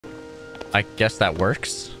I guess that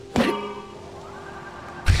works.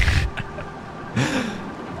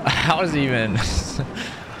 How is he even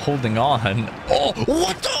holding on? Oh,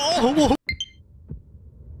 what the? Oh!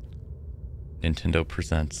 Nintendo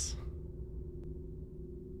presents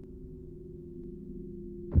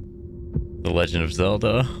The Legend of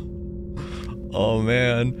Zelda. Oh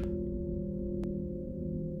man.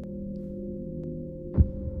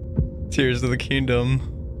 Tears of the Kingdom.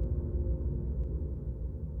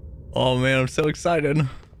 Oh man, I'm so excited.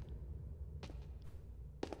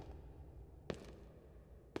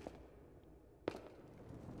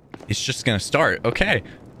 It's just gonna start. Okay.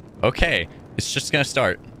 Okay. It's just gonna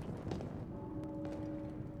start.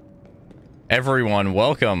 Everyone,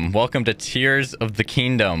 welcome. Welcome to Tears of the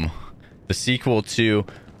Kingdom. The sequel to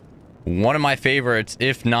one of my favorites,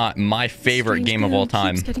 if not my favorite game of all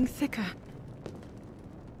time. Keeps getting thicker.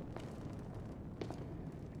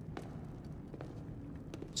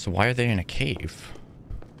 So why are they in a cave?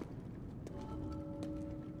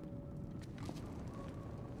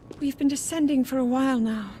 We've been descending for a while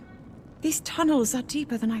now. These tunnels are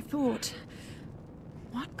deeper than I thought.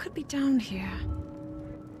 What could be down here?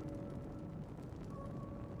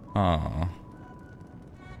 Oh.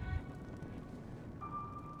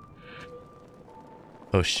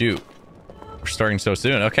 Oh shoot. We're starting so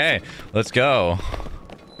soon. Okay, let's go.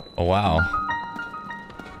 Oh wow.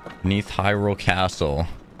 Beneath Hyrule Castle.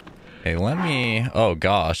 Okay, let me... Oh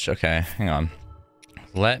gosh, okay, hang on.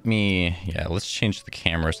 Let me... Yeah, let's change the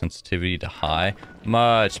camera sensitivity to high.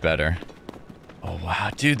 Much better. Oh wow,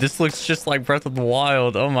 dude, this looks just like Breath of the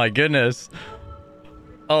Wild. Oh my goodness.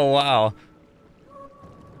 Oh wow.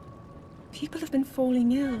 People have been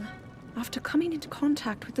falling ill after coming into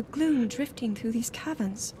contact with the gloom drifting through these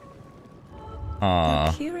caverns.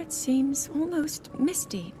 Back here it seems almost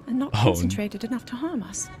misty and not concentrated enough to harm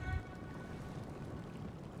us.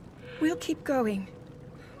 We'll keep going,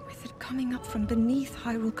 with it coming up from beneath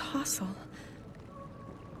Hyrule Castle.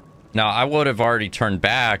 Now, I would have already turned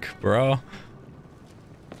back, bro.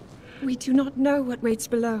 We do not know what waits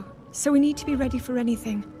below, so we need to be ready for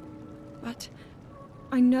anything. But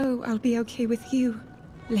I know I'll be okay with you,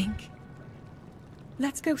 Link.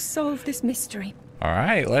 Let's go solve this mystery. All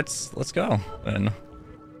right, let's go then.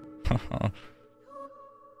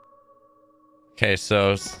 Okay,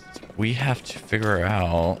 so we have to figure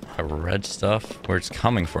out a red stuff, where it's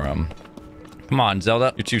coming from. Come on,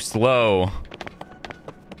 Zelda, you're too slow.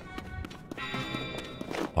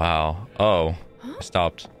 Wow. Oh, I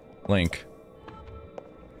stopped. Link.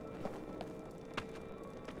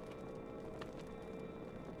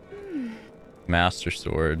 Master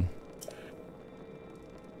Sword.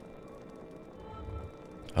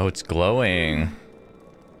 Oh, it's glowing.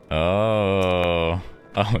 Oh.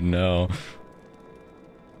 Oh no.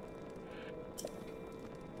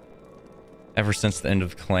 Ever since the end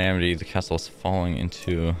of Calamity, the castle is falling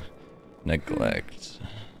into neglect.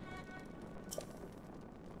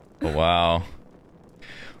 Oh, wow.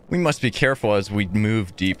 We must be careful as we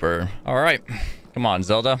move deeper. All right. Come on,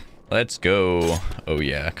 Zelda. Let's go. Oh,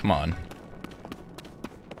 yeah. Come on.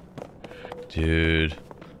 Dude.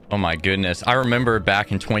 Oh, my goodness. I remember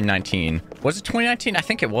back in 2019. Was it 2019? I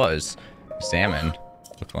think it was. Salmon.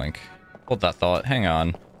 Look like. Hold that thought. Hang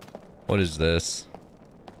on. What is this?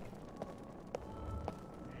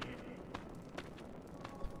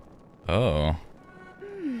 Oh.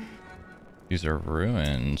 These are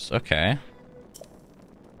ruins. Okay.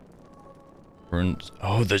 Ruins.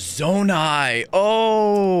 Oh, the Zonai.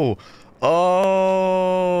 Oh.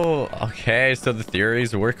 Oh. Okay, so the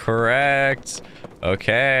theories were correct.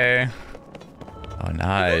 Okay. Oh,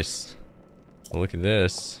 nice. Look at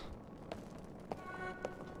this.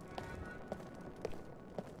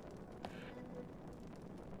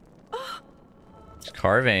 It's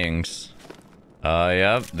carvings.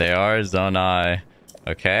 Yep, they are Zonai.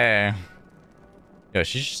 Okay. Yo,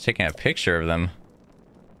 she's just taking a picture of them.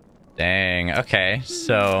 Dang. Okay,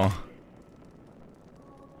 so...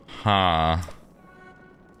 Huh.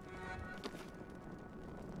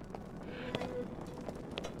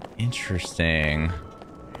 Interesting.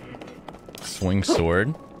 Swing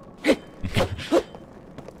sword.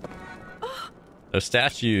 Those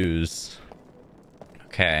statues.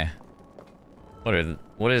 Okay.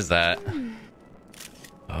 What is that?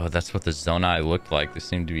 Oh, that's what the Zonai looked like. They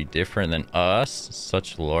seem to be different than us.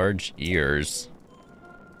 Such large ears.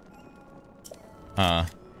 Huh.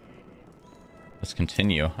 Let's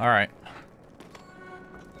continue. Alright.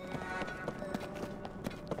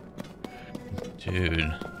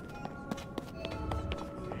 Dude.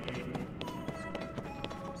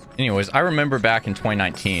 Anyways, I remember back in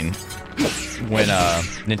 2019 when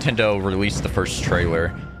Nintendo released the first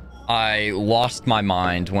trailer. I lost my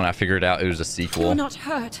mind when I figured out it was a You're sequel. not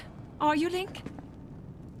hurt, are you, Link?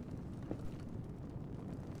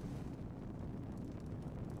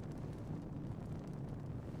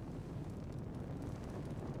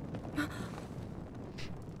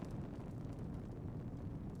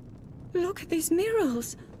 Look at these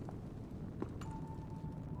murals.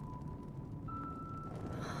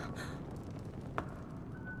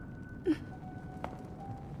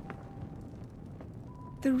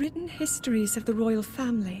 The written histories of the royal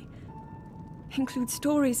family include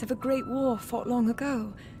stories of a great war fought long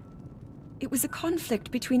ago. It was a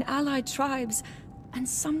conflict between allied tribes and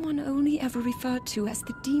someone only ever referred to as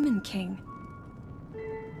the Demon King.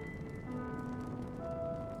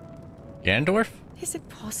 Ganondorf? Is it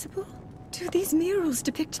possible? Do these murals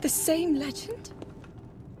depict the same legend?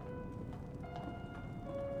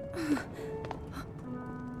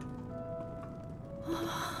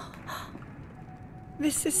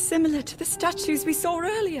 This is similar to the statues we saw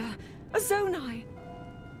earlier, a Zonai.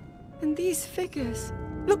 And these figures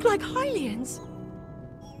look like Hylians.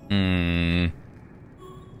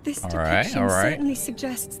 This depiction certainly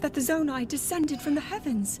suggests that the Zonai descended from the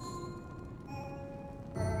heavens.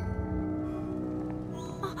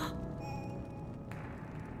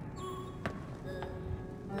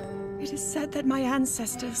 It is said that my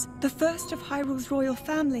ancestors, the first of Hyrule's royal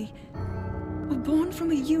family, were born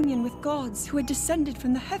from a union with gods who had descended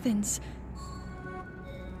from the heavens.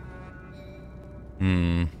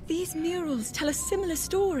 These murals tell a similar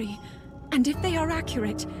story, and if they are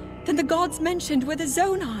accurate, then the gods mentioned were the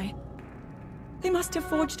Zonai. They must have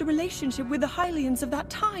forged a relationship with the Hylians of that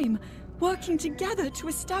time, working together to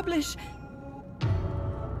establish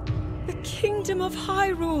the Kingdom of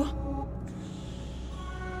Hyrule.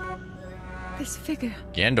 This figure,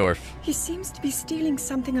 Ganondorf. he seems to be stealing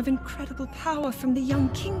something of incredible power from the young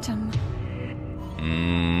kingdom.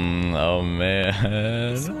 Oh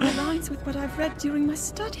man. This all aligns with what I've read during my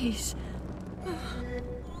studies.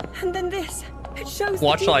 And then this, it shows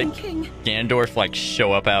Watch the Demon like King Ganondorf like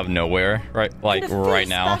show up out of nowhere, right? Like in a right fierce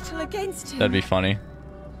now. battle against him. That'd be funny.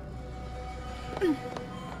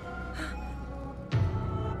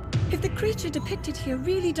 If the creature depicted here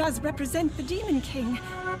really does represent the Demon King,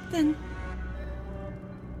 then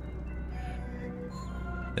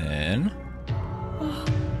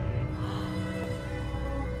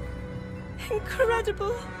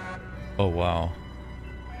incredible. Oh wow.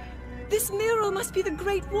 This mural must be the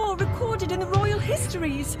Great War recorded in the royal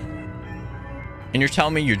histories. And you're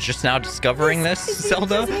telling me you're just now discovering this, is the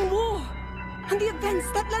Zelda? imprisoning war and the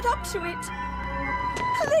events that led up to it.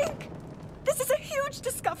 Link, this is a huge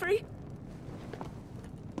discovery.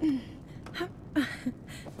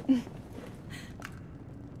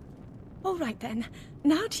 All right then.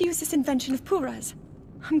 Now to use this invention of Pura's.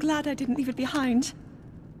 I'm glad I didn't leave it behind.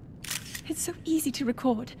 It's so easy to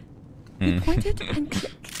record. We point it and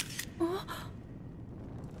click. Oh.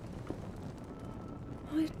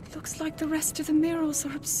 Oh, it looks like the rest of the murals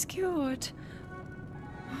are obscured.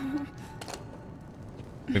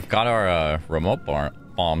 We've got our remote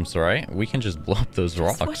bombs, right? We can just blow up those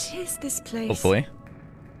rocks. What is this place? Hopefully.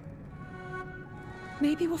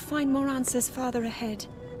 Maybe we'll find more answers farther ahead.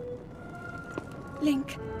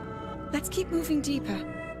 Link, let's keep moving deeper.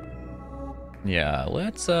 Yeah,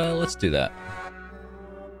 let's do that.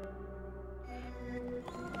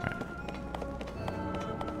 Alright.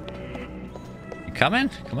 You coming?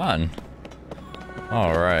 Come on.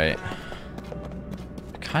 Alright.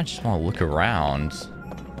 I kinda just wanna look around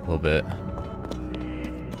a little bit.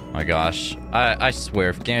 My gosh. I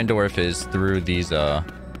swear if Ganondorf is through these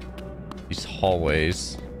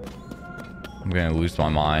hallways, I'm gonna lose my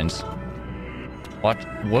mind. What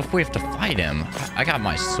if we have to fight him? I got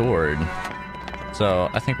my sword. So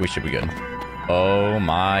I think we should be good. Oh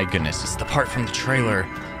my goodness. It's the part from the trailer.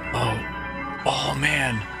 Oh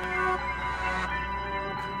man.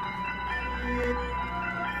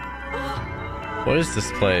 What is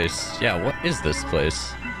this place? Yeah, what is this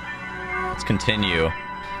place? Let's continue.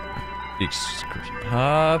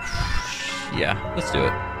 Yeah, let's do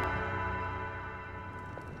it.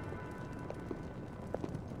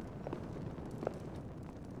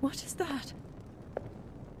 What is that?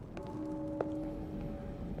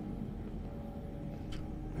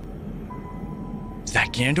 Is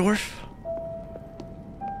that Ganondorf?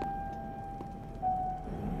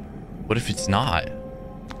 What if it's not?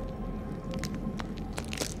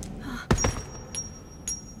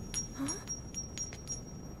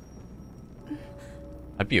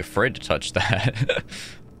 I'd be afraid to touch that.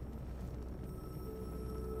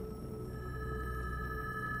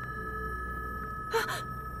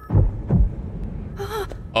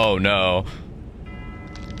 Oh no.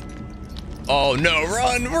 Oh no,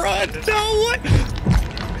 run, run! No, what?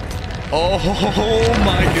 Oh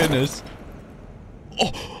my goodness.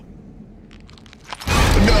 Oh.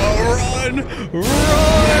 No, run!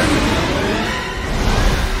 Run!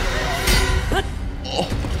 Oh,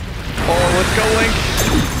 oh, let's go, Link.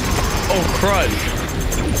 Oh, crud.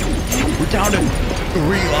 We're down to 3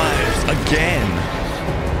 lives again.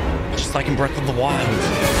 Just like in Breath of the Wild.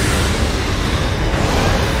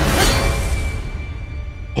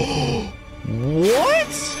 Oh,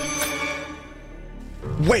 what?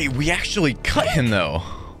 Wait, we actually cut him though.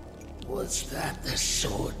 Was that the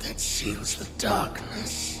sword that seals the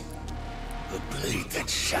darkness? The blade that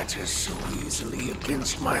shatters so easily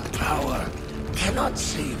against my power cannot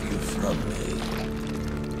save you from me.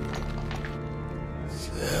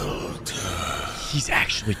 Zelda. He's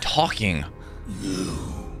actually talking. You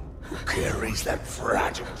who carries that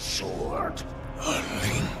fragile sword, a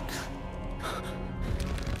Link.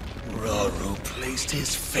 Rauru placed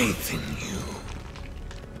his faith in you.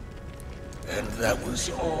 And that was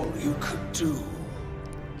all you could do.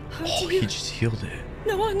 Oh, he just healed it.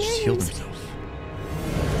 No, our Just healed names. himself.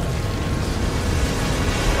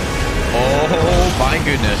 Oh my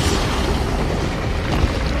goodness.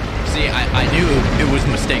 See, I knew it was a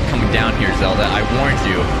mistake coming down here, Zelda. I warned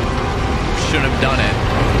you. Shouldn't have done it.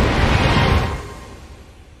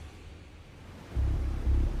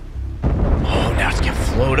 Oh, now it's gonna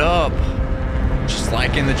float up. Just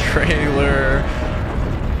like in the trailer.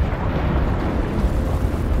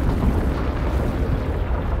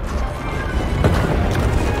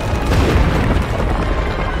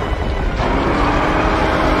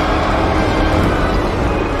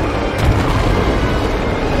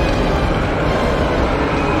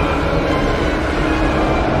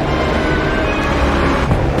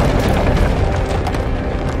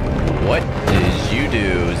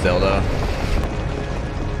 Zelda.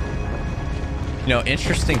 You know,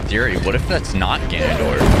 interesting theory. What if that's not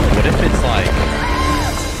Ganondorf? What if it's like...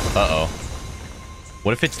 Uh-oh.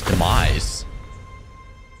 What if it's Demise?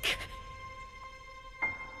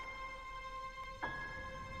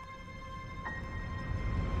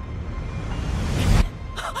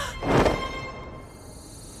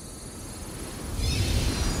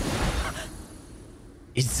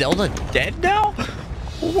 Is Zelda dead now?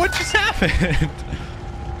 What just happened?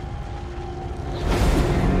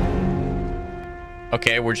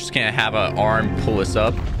 Okay, we're just gonna have an arm pull us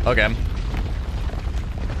up. Okay.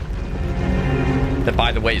 That,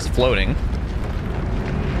 by the way, is floating.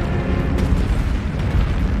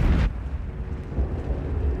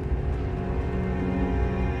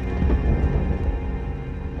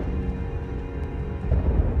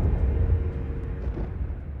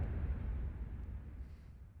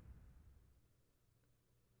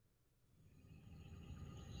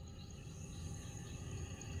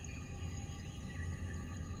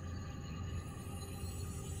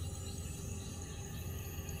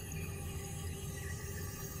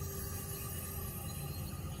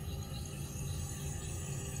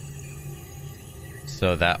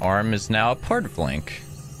 So that arm is now a part of Link.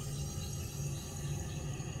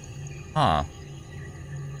 Huh.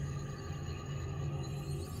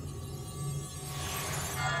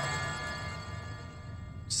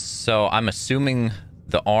 So I'm assuming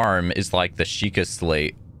the arm is like the Sheikah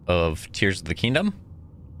Slate of Tears of the Kingdom?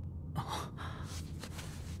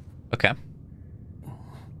 Okay.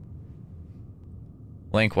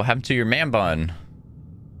 Link, what happened to your man bun?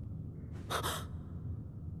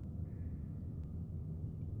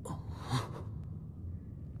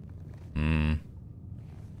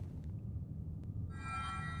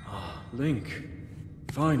 Link,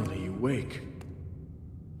 finally you wake.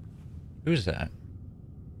 Who's that?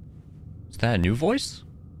 Is that a new voice?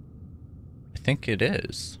 I think it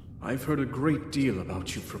is. I've heard a great deal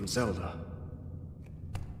about you from Zelda.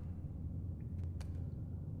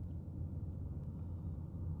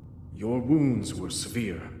 Your wounds were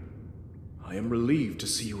severe. I am relieved to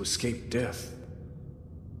see you escape death.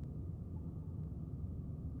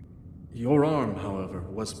 Your arm, however,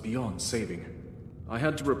 was beyond saving. I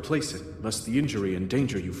had to replace it, lest the injury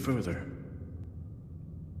endanger you further.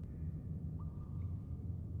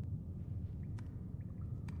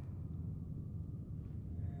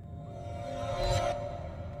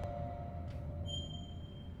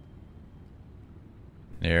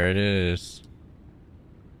 There it is.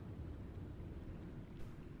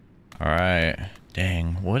 Alright.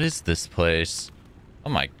 Dang, what is this place? Oh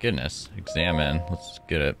my goodness. Examine. Let's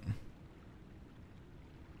get it.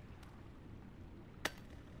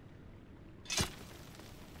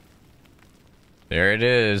 There it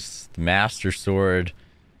is. The Master Sword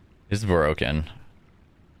is broken.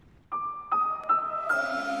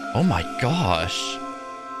 Oh my gosh.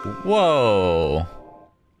 Whoa.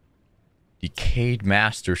 Decayed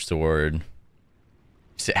Master Sword.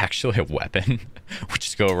 Is it actually a weapon? We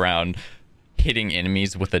just go around hitting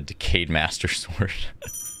enemies with a Decayed Master Sword.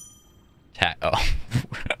 Oh.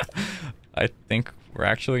 I think we're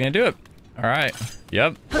actually gonna do it. Alright.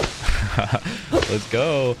 Yep. Let's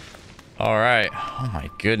go. Alright. Oh my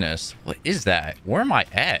goodness. What is that? Where am I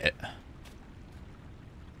at?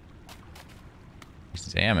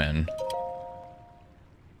 Examine.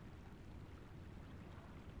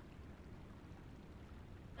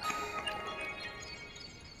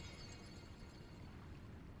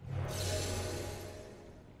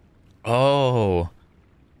 Oh.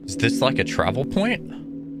 Is this like a travel point?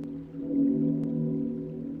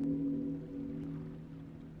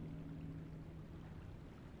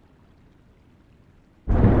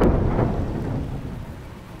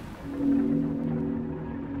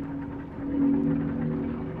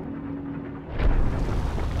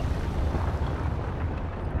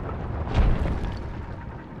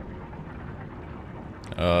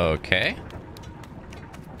 Okay.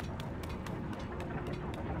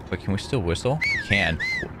 Wait, can we still whistle? We can.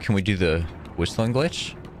 Can we do the whistling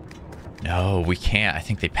glitch? No, we can't. I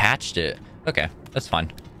think they patched it. Okay, that's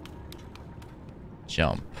fine.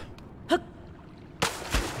 Jump.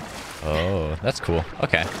 Oh, that's cool.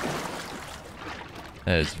 Okay.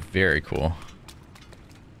 That is very cool.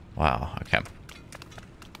 Wow, okay.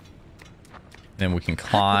 Then we can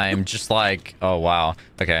climb just like... Oh, wow.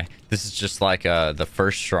 Okay, this is just like the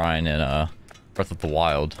first shrine in Breath of the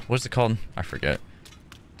Wild. What is it called? I forget.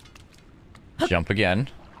 Jump again.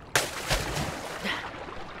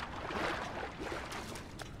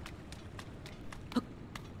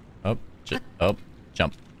 Up, up,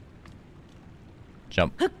 jump.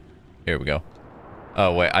 Jump. Here we go.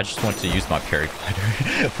 Oh, wait, I just want to use my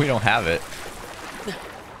paraglider. We don't have it.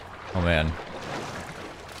 Oh, man.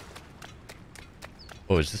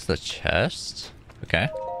 Oh, is this the chest? Okay.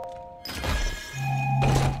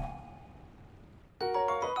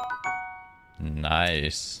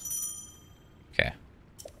 Nice. Okay.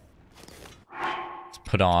 Let's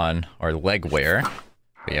put on our leg wear.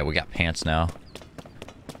 But yeah, we got pants now.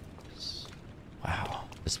 Wow.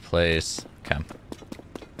 This place. Okay.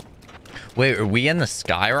 Wait, are we in the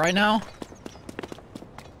sky right now?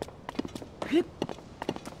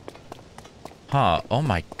 Huh. Oh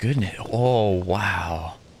my goodness. Oh,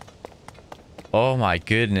 wow. Oh my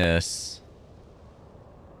goodness.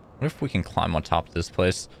 What if we can climb on top of this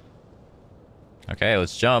place? Okay,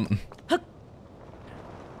 let's jump.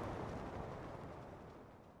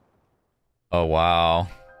 Oh, wow.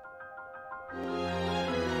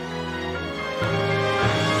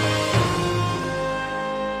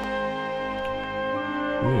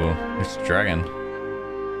 Ooh, there's a dragon.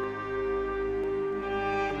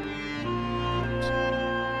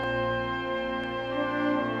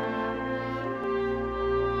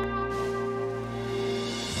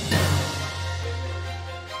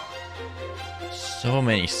 So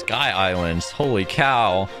many sky islands. Holy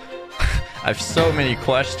cow. I have so many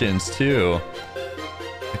questions too.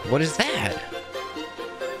 Like, what is that?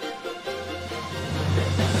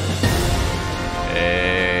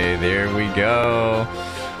 Hey, there we go.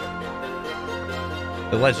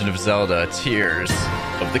 The Legend of Zelda: Tears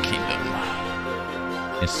of the Kingdom.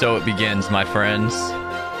 And so it begins, my friends.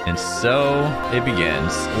 And so it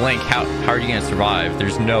begins. Link, how are you gonna survive?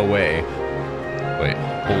 There's no way. Wait,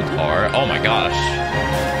 hold R. Oh my gosh.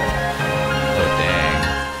 Oh dang.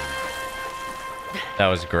 That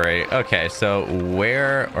was great. Okay, so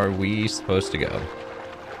where are we supposed to go?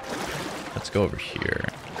 Let's go over here.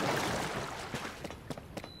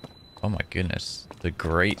 Oh my goodness. The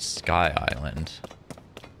Great Sky Island.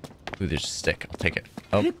 Ooh, there's a stick. I'll take it.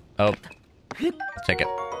 Oh, oh. I'll take it.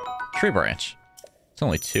 Tree branch. It's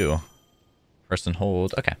only 2. Press and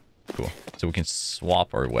hold. Okay, cool. So we can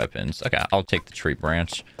swap our weapons. Okay, I'll take the tree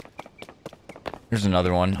branch. There's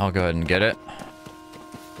another one. I'll go ahead and get it.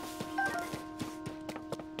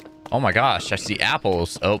 Oh my gosh, I see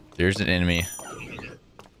apples. Oh, there's an enemy.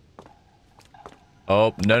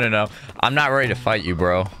 Oh, no, no, no. I'm not ready to fight you,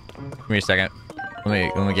 bro. Give me a second.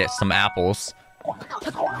 Let me get some apples.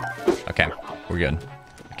 Okay, we're good.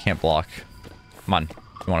 I can't block. Come on.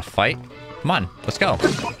 You want to fight? Come on, let's go.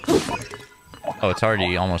 Oh, it's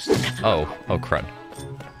already almost... Oh, crud.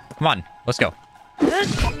 Come on, let's go.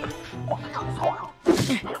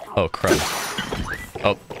 Oh, crud.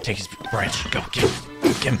 Oh, take his branch. Go, get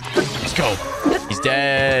him. Let's go. He's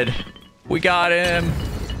dead. We got him.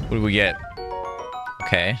 What do we get?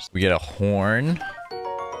 Okay, we get a horn.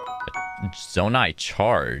 Zonai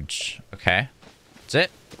charge. Okay. That's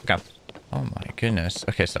it? Okay. Oh my goodness.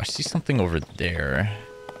 Okay, so I see something over there.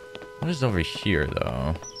 What is over here,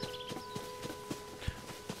 though?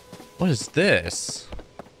 What is this?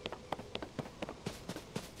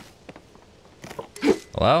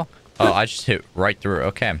 Hello? Oh, I just hit right through.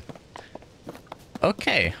 Okay.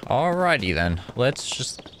 Okay, alrighty then. Let's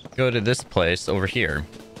just go to this place over here.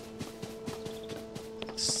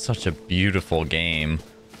 Such a beautiful game.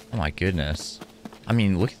 Oh my goodness. I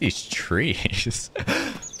mean, look at these trees.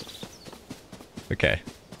 Okay.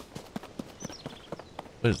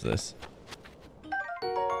 What is this?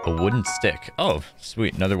 A wooden stick. Oh,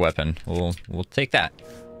 sweet, another weapon. We'll take that.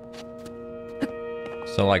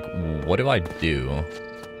 So, like, what do I do?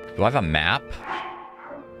 Do I have a map?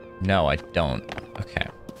 No, I don't. Okay.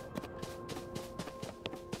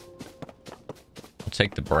 I'll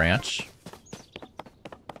take the branch.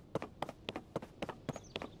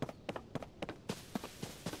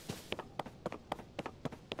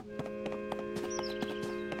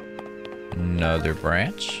 Another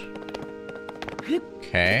branch.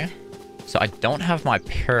 Okay. So I don't have my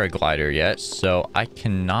paraglider yet, so I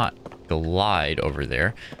cannot glide over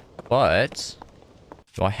there. But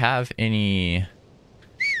do I have any...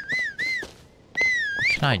 What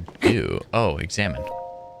can I do? Oh, examine.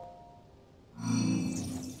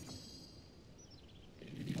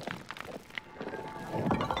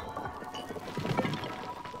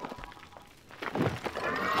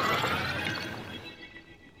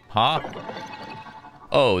 Huh?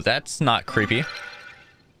 Oh, that's not creepy.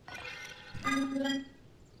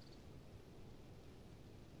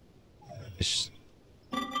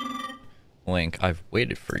 Link, I've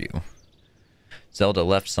waited for you. Zelda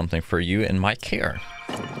left something for you in my care.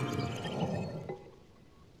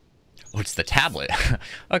 Oh, it's the tablet.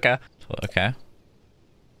 Okay. Okay.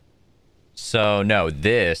 So, no,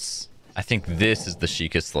 this... I think this is the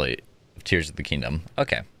Sheikah Slate of Tears of the Kingdom.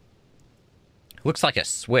 Okay. Looks like a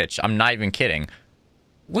Switch. I'm not even kidding.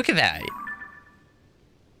 Look at that.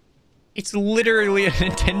 It's literally a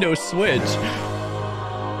Nintendo Switch.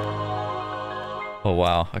 Oh,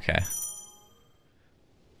 wow. Okay.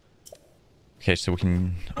 Okay, so we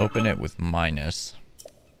can open it with minus.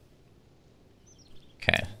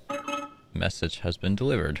 Okay. Message has been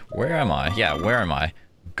delivered. Where am I? Yeah, where am I?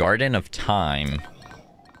 Garden of Time.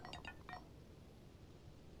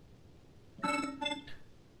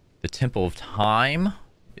 The Temple of Time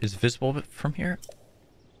is visible from here?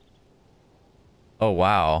 Oh,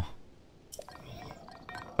 wow.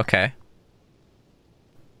 Okay.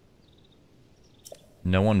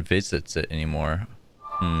 No one visits it anymore.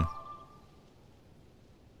 Hmm.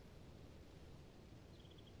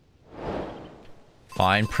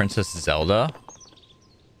 Find Princess Zelda.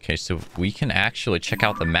 Okay, so we can actually check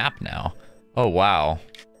out the map now. Oh, wow.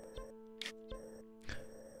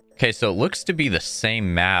 Okay, so it looks to be the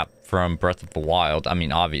same map from Breath of the Wild. I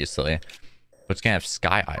mean, obviously. But it's gonna have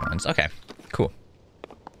Sky Islands. Okay, cool.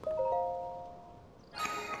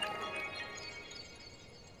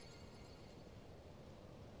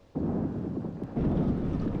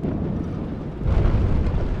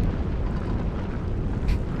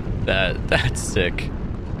 That's sick.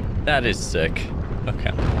 That is sick.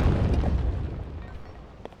 Okay.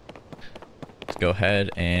 Let's go ahead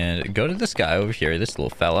and go to this guy over here, this little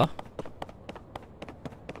fella.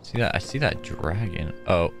 See that? I see that dragon.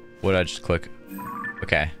 Oh, what did I just click?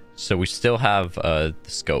 Okay, so we still have the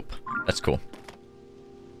scope. That's cool.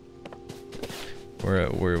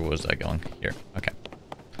 Where was I going? Here. Okay.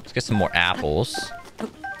 Let's get some more apples.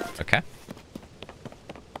 Okay.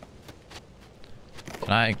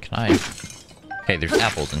 Can I? Okay, there's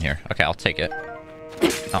apples in here. Okay, I'll take it.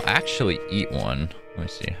 I'll actually eat one. Let me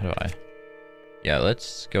see. How do I? Yeah,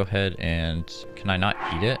 let's go ahead and... Can I not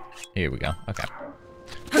eat it? Here we go. Okay.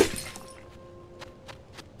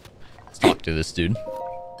 Let's talk to this dude.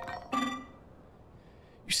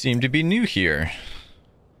 You seem to be new here.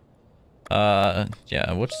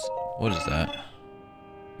 Yeah, what is that?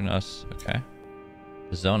 Who knows? Okay.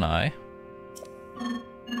 Zonai.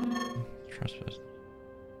 Trespass.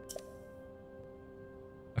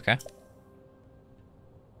 Okay.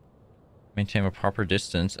 Maintain a proper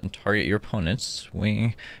distance and target your opponents.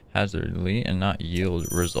 Swing hazardly and not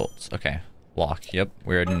yield results. Okay. Lock. Yep.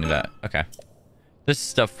 We already knew that. Okay. This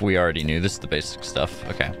stuff we already knew. This is the basic stuff.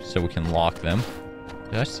 Okay. So we can lock them.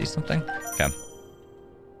 Did I see something? Okay.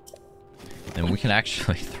 And we can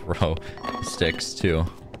actually throw sticks too.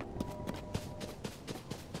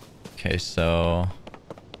 Okay, so...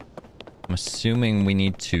 I'm assuming we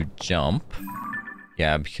need to jump.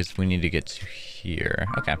 Yeah, because we need to get to here.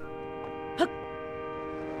 Okay.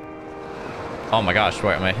 Oh my gosh,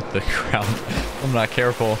 wait, I might hit the ground. I'm not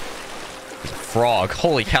careful. Frog.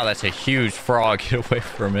 Holy cow, that's a huge frog. Get away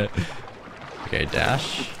from it. Okay,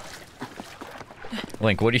 dash.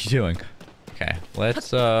 Link, what are you doing? Okay,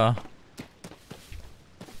 let's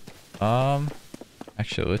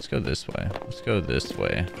actually, let's go this way. Let's go this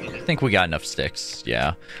way. I think we got enough sticks.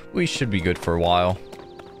 Yeah, we should be good for a while.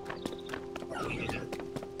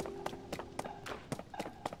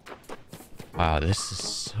 Wow, this is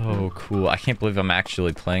so cool. I can't believe I'm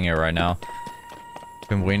actually playing it right now. I've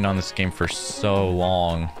been waiting on this game for so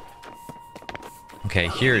long. Okay,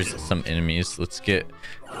 here's some enemies. Let's get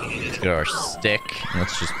our stick and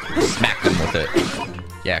let's just smack them with it.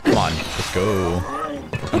 Yeah, come on. Let's go.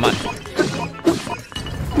 Come on.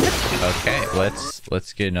 Okay,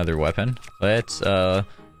 let's get another weapon. Let's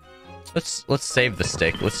save the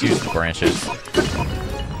stick. Let's use the branches.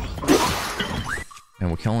 And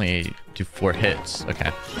we can only do 4 hits.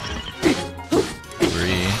 Okay.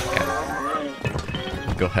 3. Okay.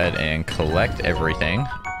 Go ahead and collect everything.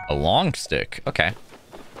 A long stick. Okay.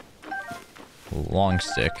 Long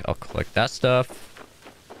stick. I'll collect that stuff.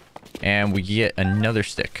 And we get another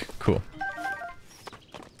stick. Cool.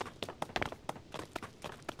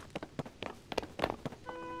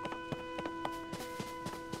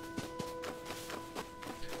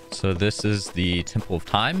 So this is the Temple of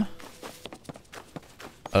Time.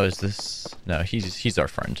 Oh, is this? No, he's our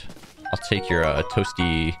friend. I'll take your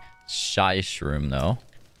toasty shy shroom though,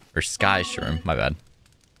 or sky shroom. My bad.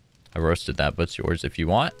 I roasted that, but it's yours if you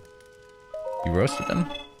want. You roasted them?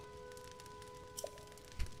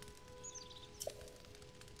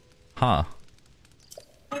 Huh.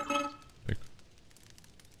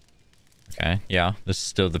 Okay, yeah, this is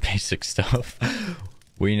still the basic stuff.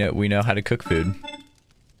 We know how to cook food.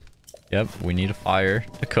 Yep, we need a fire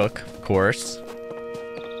to cook, of course.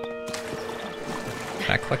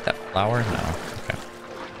 Can I collect that flower? No.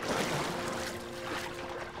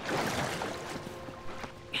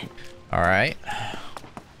 Okay. Alright.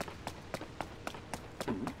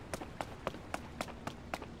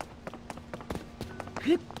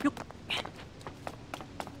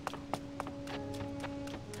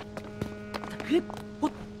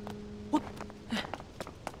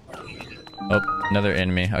 Oh, another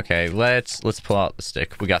enemy. Okay, let's pull out the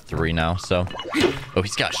stick. We got 3 now, so. Oh,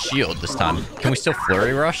 he's got a shield this time. Can we still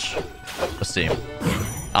flurry rush? Let's see.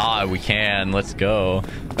 Ah, we can. Let's go.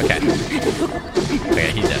 Okay.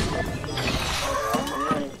 Okay, he's dead.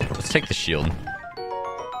 Let's take the shield.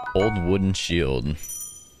 Old wooden shield.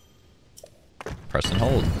 Press and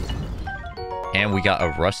hold. And we got a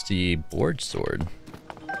rusty board sword.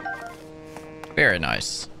 Very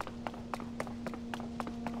nice.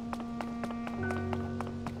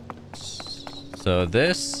 So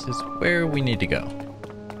this is where we need to go.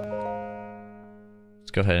 Let's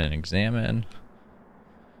go ahead and examine.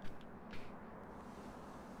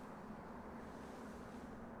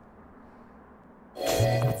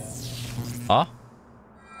 Huh?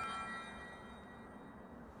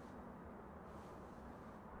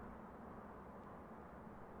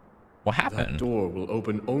 What happened? That door will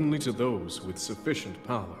open only to those with sufficient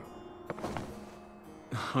power.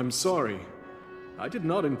 I'm sorry. I did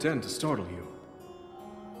not intend to startle you.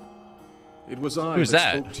 It was I Who's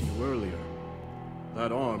that? spoke to you earlier.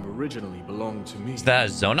 That arm originally belonged to me. Is that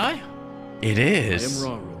Zonai? It is.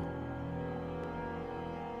 I am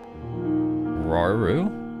Rauru?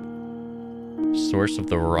 Source of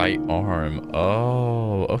the right arm.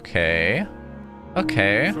 Oh, okay.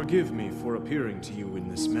 Okay. Forgive me for appearing to you in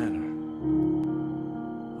this manner.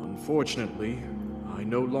 Unfortunately, I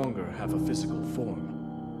no longer have a physical form.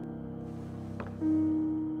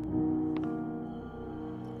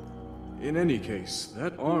 In any case,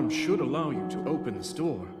 that arm should allow you to open this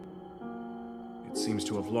door. It seems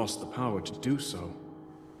to have lost the power to do so.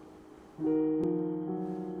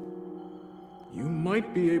 You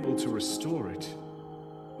might be able to restore it,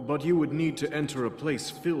 but you would need to enter a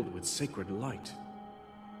place filled with sacred light.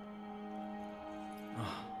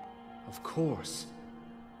 Ah, of course.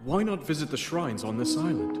 Why not visit the shrines on this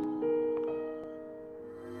island?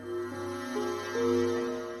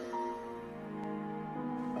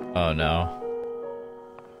 Oh no.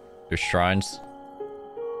 There's shrines?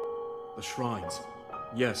 The shrines.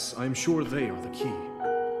 Yes, I am sure they are the key.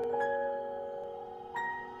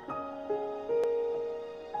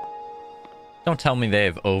 Don't tell me they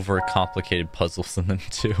have overcomplicated puzzles in them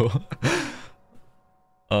too.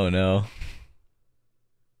 Oh no.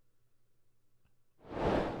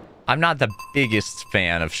 I'm not the biggest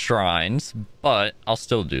fan of shrines, but I'll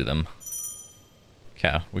still do them.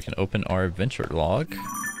 Okay, we can open our adventure log.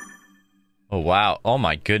 Oh wow, oh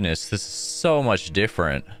my goodness, this is so much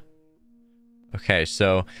different. Okay,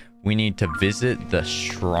 so we need to visit the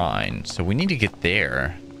shrine. So we need to get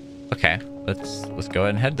there. Okay, let's go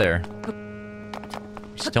ahead and head there.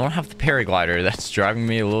 Still don't have the paraglider. That's driving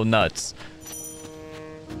me a little nuts.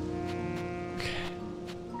 Okay.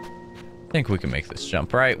 I think we can make this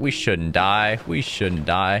jump, right? We shouldn't die. We shouldn't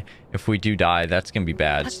die. If we do die, that's gonna be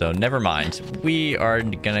bad. So never mind. We are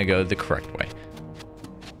gonna go the correct way.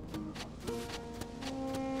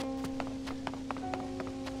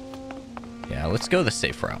 Yeah, let's go the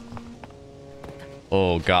safe route.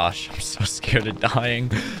 Oh gosh, I'm so scared of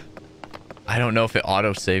dying. I don't know if it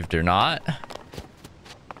auto-saved or not.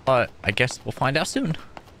 But I guess we'll find out soon.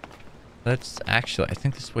 Let's actually, I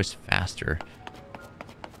think this way's faster.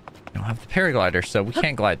 We don't have the paraglider, so we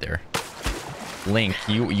can't glide there. Link,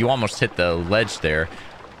 you almost hit the ledge there.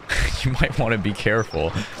 You might want to be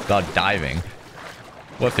careful about diving.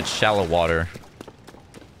 What if it's shallow water?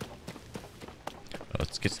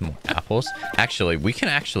 Let's get some more apples. Actually, we can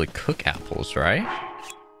actually cook apples, right?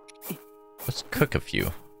 Let's cook a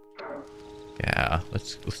few. Yeah,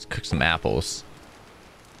 let's cook some apples.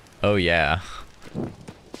 Oh yeah.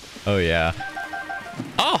 Oh yeah.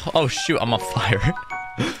 Oh shoot, I'm on fire.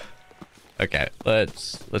 Okay,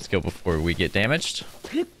 let's go before we get damaged.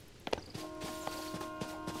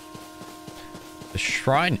 The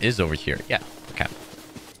shrine is over here. Yeah, okay.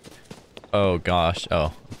 Oh gosh.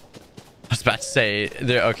 Oh. I was about to say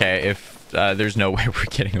there, okay, if there's no way we're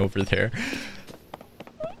getting over there.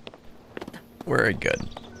 We're good.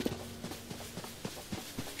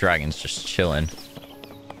 Dragon's just chilling.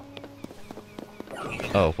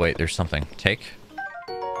 Oh, wait, there's something. Take.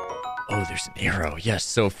 Oh, there's an arrow. Yes,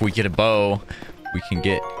 so if we get a bow, we can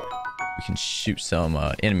shoot some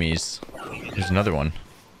enemies. There's another one.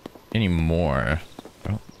 Any more? I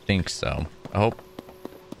don't think so. Oh.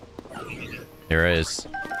 There is.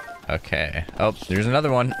 Okay. Oh, there's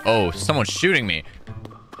another one. Oh, someone's shooting me.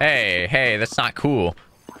 Hey, that's not cool.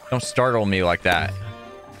 Don't startle me like that.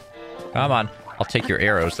 Come on. I'll take your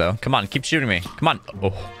arrows, though. Come on, keep shooting me. Come on. Oh,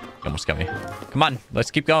 you almost got me. Come on, let's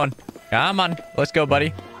keep going. Come on, let's go,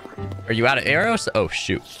 buddy. Are you out of arrows? Oh,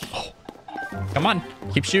 shoot. Oh. Come on,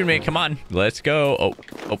 keep shooting me. Come on, let's go. Oh.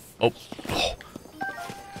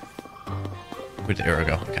 Where'd the arrow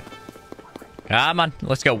go? Okay. Come on,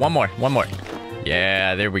 let's go. One more.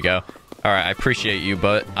 Yeah, there we go. All right, I appreciate you,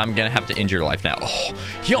 but I'm gonna have to end your life now. Oh,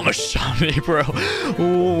 he almost shot me, bro.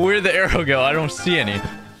 Where'd the arrow go? I don't see any.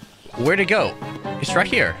 Where'd it go? It's right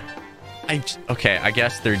here. Okay, I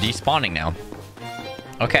guess they're despawning now.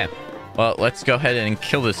 Okay, well, let's go ahead and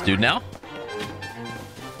kill this dude now.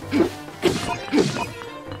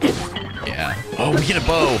 Yeah. Oh, we get a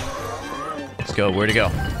bow. Let's go. Where'd it go?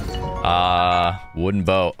 Wooden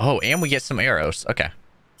bow. Oh, and we get some arrows. Okay.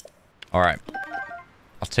 All right.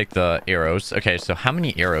 I'll take the arrows. Okay, so how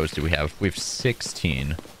many arrows do we have? We have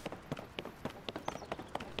 16.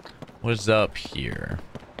 What is up here?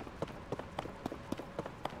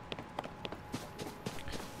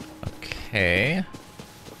 Okay.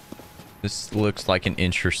 This looks like an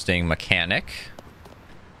interesting mechanic.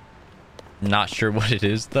 Not sure what it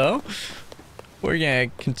is, though. We're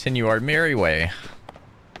gonna continue our merry way.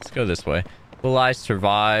 Let's go this way. Will I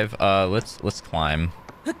survive? Let's climb.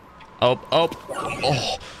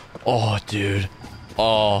 Oh, dude.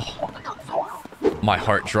 Oh. My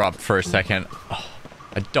heart dropped for a second. Oh,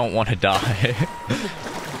 I don't want to die.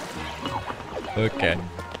 Okay.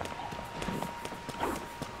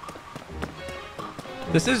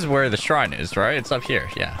 This is where the shrine is, right? It's up here.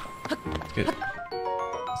 Yeah.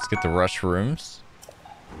 Let's get the rush rooms.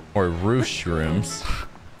 Or roosh rooms.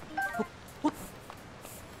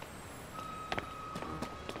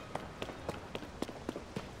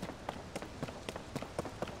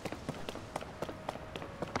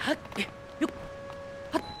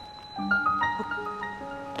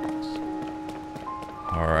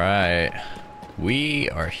 Alright. We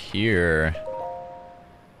are here.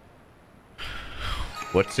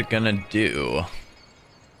 What's it gonna do?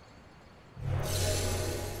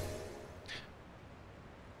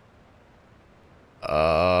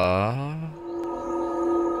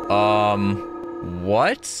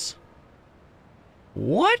 What?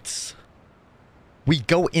 What? We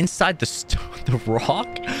go inside the rock?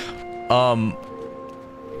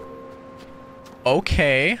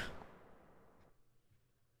 Okay.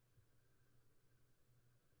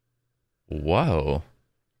 Whoa.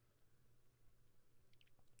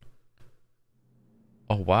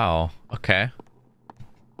 Oh, wow. Okay.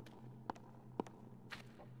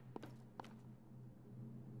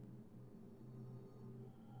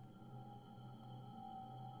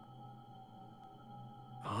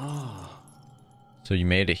 So you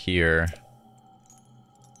made it here.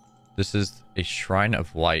 This is a shrine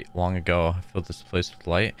of light. Long ago, I filled this place with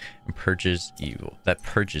light and purges evil. That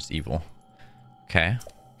purges evil. Okay.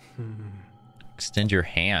 Extend your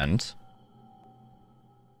hand.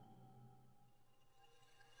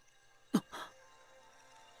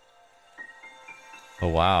 Oh,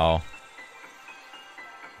 wow.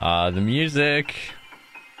 The music.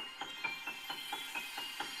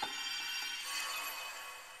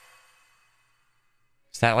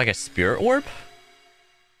 Is that like a spirit orb?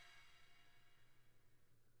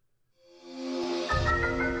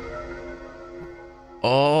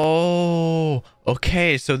 Oh,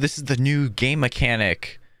 okay. So this is the new game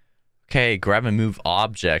mechanic. Okay, grab and move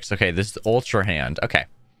objects. Okay, this is Ultra Hand. Okay.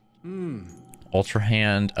 Ultra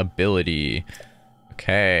Hand ability.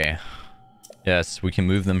 Okay. Yes, we can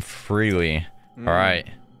move them freely. All right.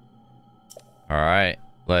 All right.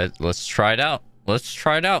 Let's try it out. Let's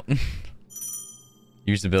try it out.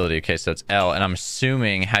 Use ability. Okay, so it's L, and I'm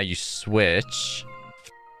assuming how you switch.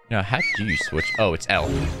 No, how do you switch? Oh, it's L.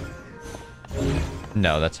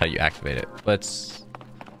 No, that's how you activate it. Let's...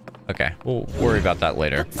 Okay, we'll worry about that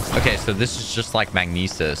later. Okay, so this is just like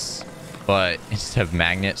Magnesis, but instead of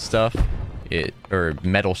magnet stuff, or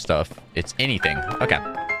metal stuff, it's anything. Okay.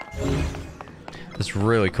 That's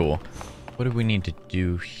really cool. What do we need to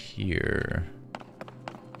do here?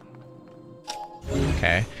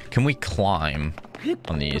 Okay. Can we climb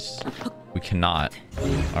on these? We cannot.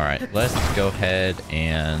 All right, let's go ahead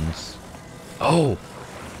and... Oh!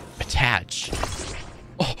 Attach.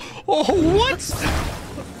 Oh, what?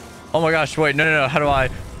 Oh my gosh, wait, no. How do I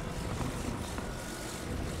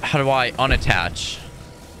unattach?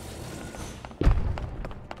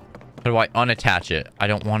 How do I unattach it? I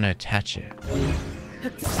don't want to attach it.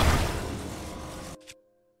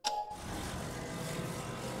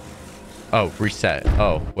 Oh, reset.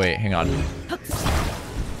 Oh, wait, hang on.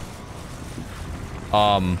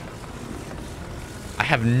 I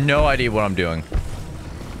have no idea what I'm doing.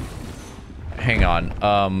 Hang on.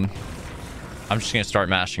 I'm just gonna start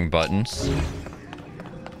mashing buttons.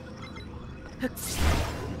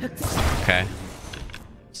 Okay.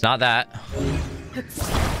 It's not that.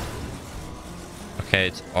 Okay,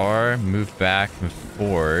 it's R, move back, move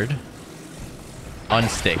forward.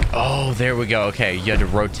 Unstick. Oh, there we go. Okay, you had to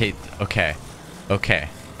rotate. Okay. Okay.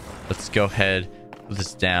 Let's go ahead, put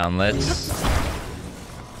this down. Let's...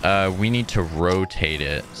 we need to rotate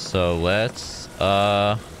it. So let's...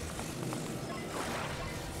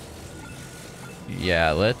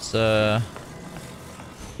 Yeah, let's do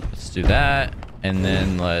that. And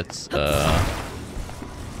then let's...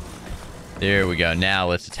 There we go. Now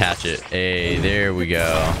let's attach it. Hey, there we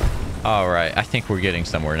go. All right. I think we're getting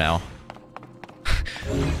somewhere now.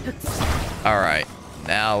 All right.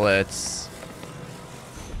 Now let's...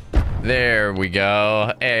 There we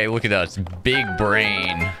go. Hey, look at that. Big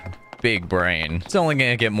brain. Big brain. It's only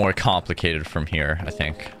going to get more complicated from here, I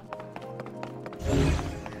think.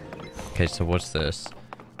 Okay, so what's this?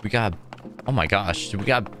 We got... Oh my gosh.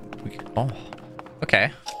 Oh.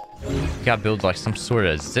 Okay. We gotta build like some sort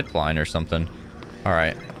of zip line or something. All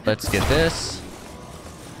right, let's get this.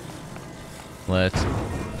 Let's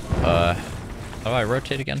how do I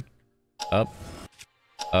rotate again? Up,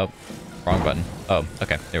 wrong button. Oh,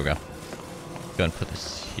 okay, there we go. Go and put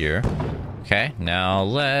this here. Okay, now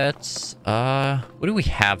let's what do we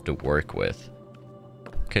have to work with?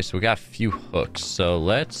 Okay, so we got a few hooks, so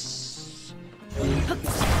let's...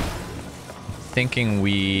 thinking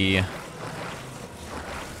we...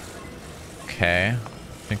 Okay,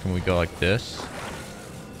 thinking we go like this.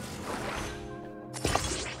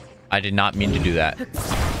 I did not mean to do that.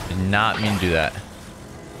 Did not mean to do that.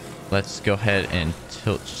 Let's go ahead and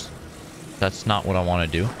tilt. That's not what I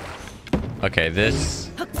want to do. Okay,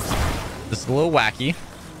 this is a little wacky.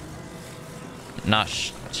 Not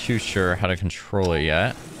too sure how to control it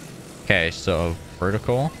yet. Okay, so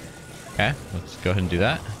vertical. Okay, let's go ahead and do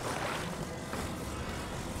that.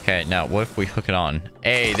 Okay, now what if we hook it on?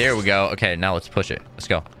 Hey, there we go. Okay, now let's push it. Let's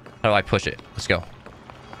go. How do I push it? Let's go.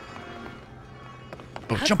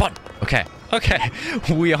 Oh, jump on. Okay. Okay.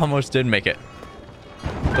 We almost did make it.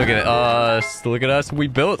 Look at us. Look at us. We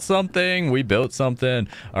built something. We built something.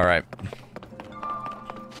 All right.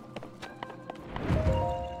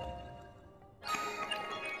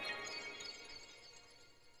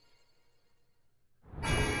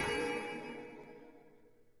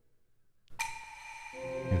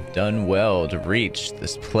 Done well to reach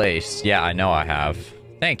this place. Yeah, I know I have.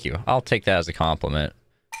 Thank you. I'll take that as a compliment.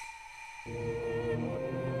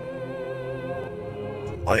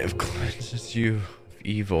 Light of cleanses you of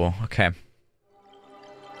evil. Okay.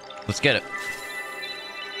 Let's get it.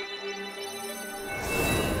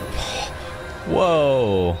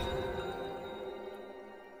 Whoa.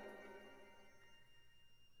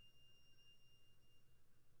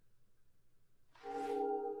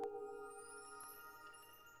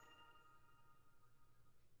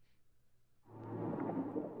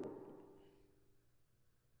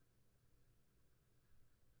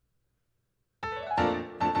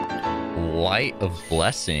 Light of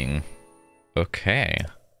Blessing. Okay.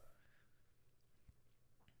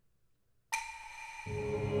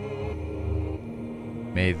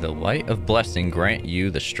 May the Light of Blessing grant you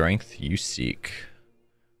the strength you seek.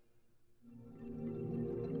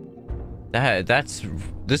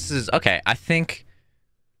 This is okay. I think,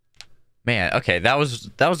 man. Okay, that was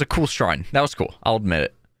a cool shrine. That was cool. I'll admit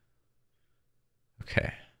it.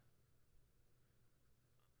 Okay.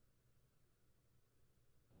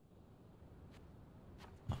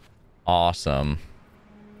 Awesome.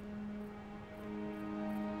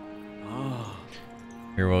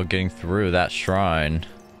 Here we're getting through that shrine.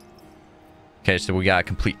 Okay, so we gotta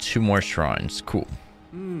complete 2 more shrines. Cool.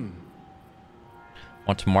 Want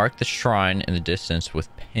to mark the shrine in the distance with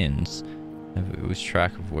pins. And lose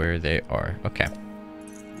track of where they are. Okay.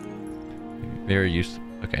 Very useful.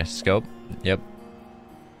 Okay, scope. Yep.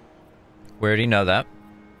 We already know that.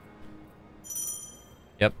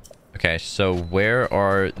 Yep. Okay, so where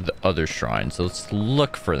are the other shrines? Let's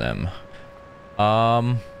look for them.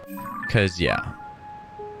 Because, yeah.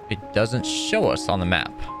 It doesn't show us on the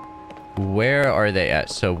map. Where are they at?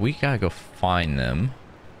 So we gotta go find them.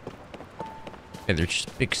 Okay, they're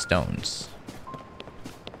just big stones.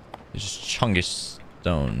 They're just chunkish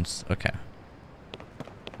stones. Okay.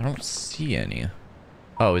 I don't see any.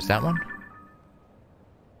 Oh, is that one?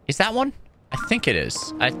 Is that one? I think it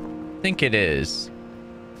is. I think it is.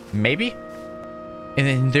 Maybe? And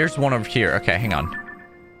then there's one over here. Okay, hang on.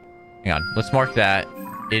 Hang on. Let's mark that.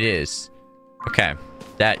 It is. Okay.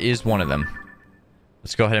 That is one of them.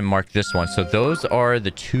 Let's go ahead and mark this one. So those are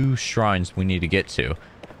the 2 shrines we need to get to.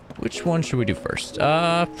 Which one should we do first?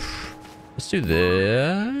 Let's do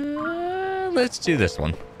let's do this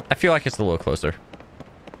one. I feel like it's a little closer.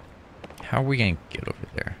 How are we gonna get over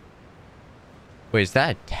there? Wait, is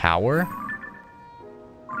that a tower?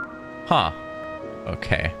 Huh.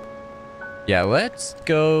 Okay. Yeah, let's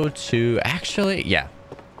go to... Actually, yeah.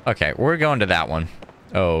 Okay, we're going to that one.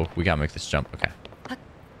 Oh, we gotta make this jump. Okay.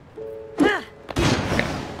 Okay,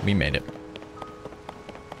 we made it.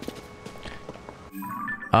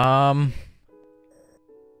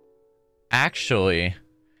 Actually,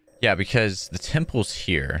 yeah, because the temple's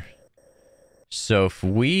here. So if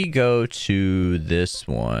we go to this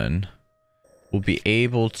one, we'll be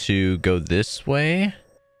able to go this way.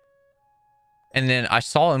 And then I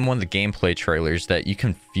saw in one of the gameplay trailers that you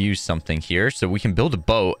can fuse something here. So we can build a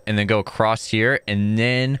boat and then go across here. And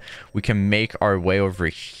then we can make our way over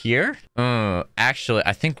here. Actually,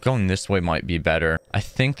 I think going this way might be better. I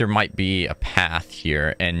think there might be a path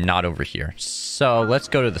here and not over here. So let's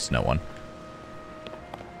go to the snow one.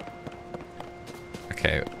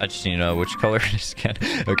 Okay, I just need to know which color it is again.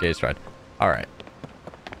 Okay, it's red. All right.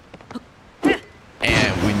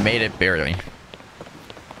 And we made it barely.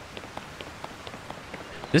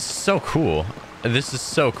 This is so cool. This is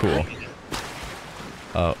so cool.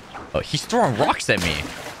 Oh, he's throwing rocks at me.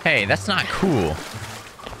 Hey, that's not cool.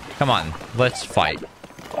 Come on, let's fight.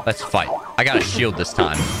 Let's fight. I got a shield this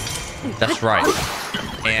time. That's right.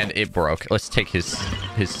 And it broke. Let's take his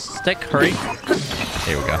stick. Hurry.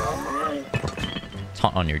 There we go.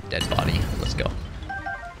 Taunt on your dead body. Let's go.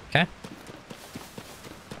 Okay.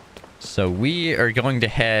 So we are going to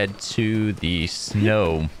head to the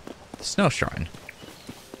snow shrine.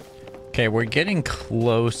 Okay, we're getting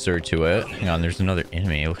closer to it. Hang on, there's another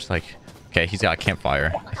enemy. It looks like... Okay, he's got a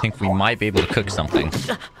campfire. I think we might be able to cook something.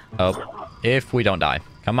 Oh, if we don't die.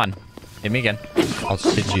 Come on. Hit me again. I'll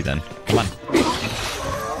just hit you then. Come on.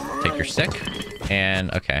 Take your stick.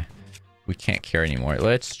 And, okay. We can't carry anymore.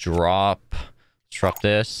 Let's drop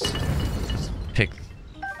this.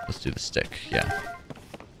 Let's do the stick. Yeah.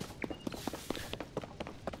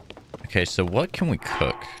 Okay, so what can we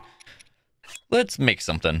cook? Let's make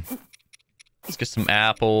something. Let's get some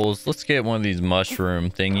apples. Let's get one of these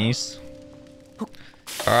mushroom thingies. All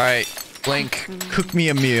right, Link, cook me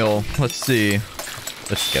a meal. Let's see.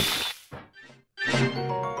 Let's skip.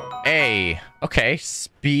 Hey, okay,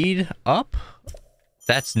 speed up.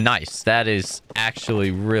 That's nice. That is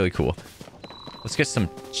actually really cool. Let's get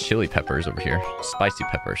some chili peppers over here. Spicy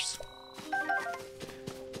peppers.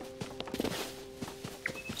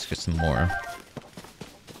 Let's get some more.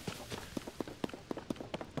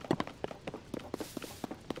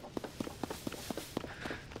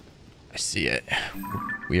 I see it.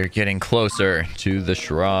 We are getting closer to the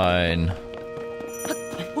shrine.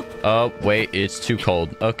 Oh, wait, it's too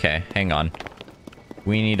cold. Okay, hang on.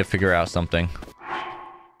 We need to figure out something.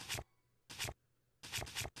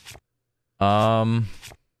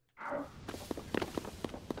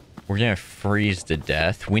 We're gonna freeze to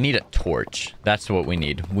death. We need a torch. That's what we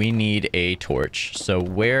need. We need a torch. So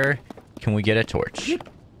where can we get a torch?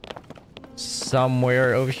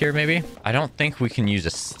 somewhere over here, maybe. I don't think we can use a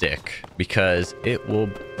stick because it will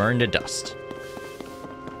burn to dust.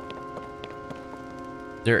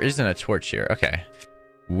 There isn't a torch here. Okay.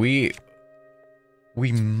 We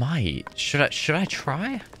might. Should I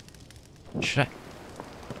try? Should I?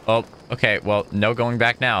 Oh, okay. Well, no going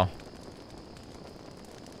back now.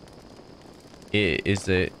 Is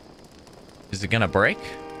it gonna break?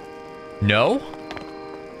 No?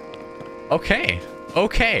 Okay.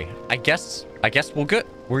 Okay. I guess we're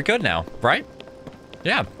good now, right?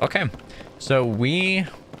 Yeah, okay. So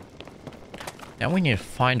now we need to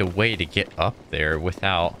find a way to get up there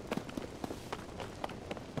without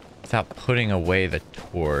putting away the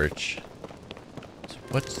torch. So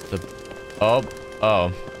what's the...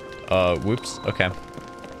 whoops. Okay.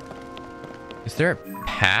 Is there a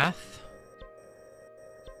path?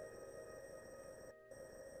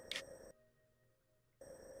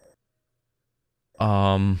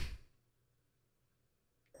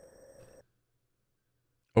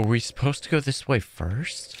 Are we supposed to go this way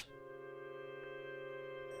first?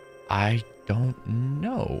 I don't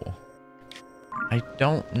know. I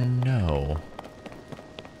don't know.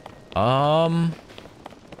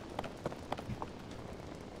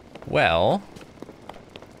 Well,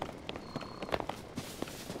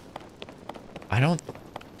 I don't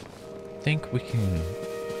think we can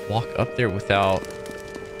walk up there without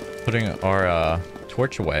putting our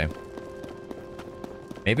torch away.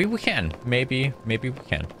 Maybe we can. Maybe we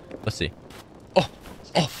can. Let's see. Oh!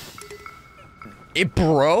 It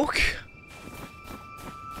broke?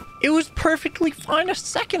 It was perfectly fine a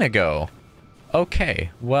second ago.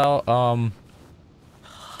 Okay, well,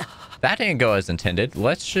 that didn't go as intended.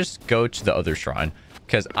 Let's just go to the other shrine.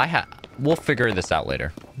 Because we'll figure this out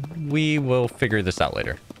later. We will figure this out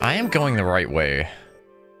later. I am going the right way.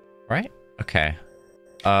 Right? Okay.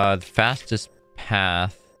 The fastest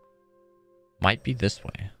path might be this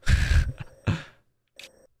way.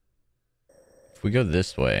 If we go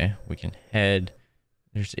this way, we can head...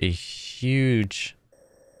 There's a huge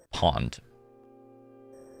pond.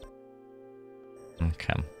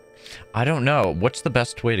 Okay. I don't know. What's the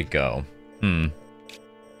best way to go?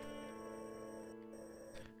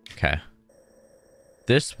 Okay.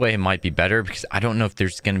 This way might be better because I don't know if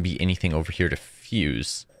there's going to be anything over here to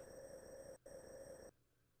fuse.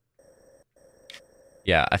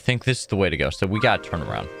 Yeah, I think this is the way to go. So we gotta turn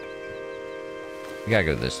around. We gotta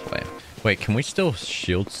go this way. Wait, can we still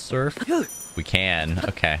shield surf? We can.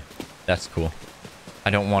 Okay. That's cool. I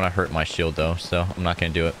don't want to hurt my shield though, so I'm not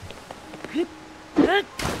gonna do it.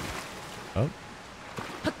 Oh.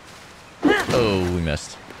 Oh, we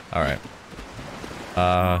missed. Alright.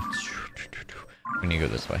 We need to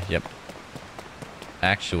go this way. Yep.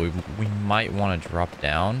 Actually, we might want to drop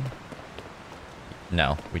down.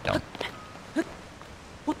 No, we don't.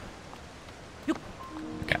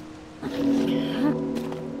 Okay.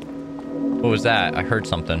 What was that? I heard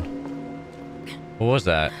something. What was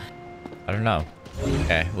that? I don't know.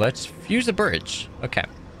 Okay, let's fuse a bridge. Okay.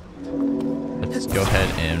 Let's go ahead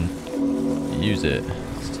and use it.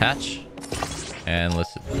 Let's attach. And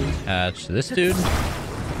let's attach this dude.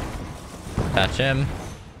 Attach him.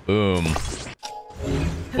 Boom.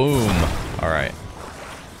 Boom. Alright.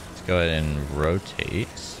 Let's go ahead and rotate.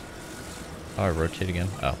 Oh, rotate again.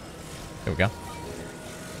 Oh. There we go.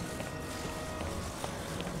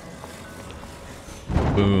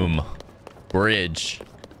 Boom. Bridge.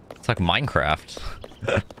 It's like Minecraft.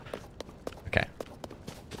 Okay.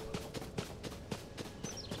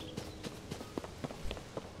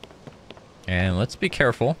 And let's be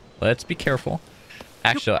careful. Let's be careful.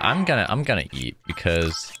 Actually, I'm gonna eat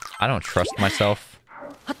because I don't trust myself.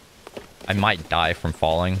 I might die from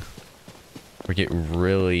falling or get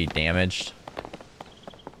really damaged.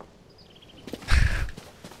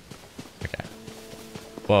 Okay.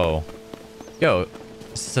 Whoa. Yo,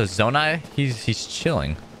 is this a Zonai? He's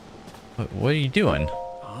chilling. What are you doing?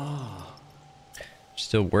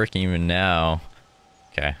 Still working even now.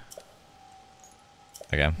 Okay.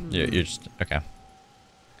 Okay. You're just... Okay.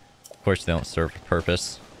 Of course they don't serve a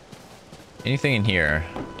purpose. Anything in here?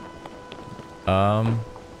 Oh,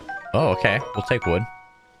 okay. We'll take wood.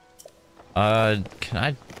 Can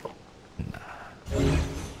I...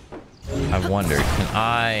 I wonder, can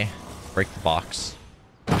I break the box?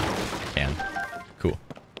 Can. Cool.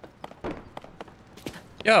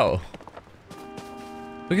 Yo!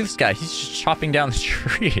 Look at this guy. He's just chopping down the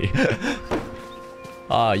tree.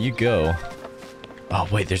 Ah, you go. Oh,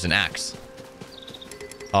 wait, there's an axe.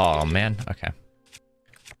 Oh, man. Okay.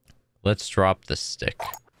 Let's drop the stick.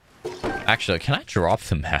 Actually, can I drop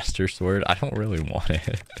the Master Sword? I don't really want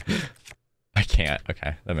it. I can't.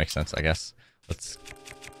 Okay, that makes sense, I guess. Let's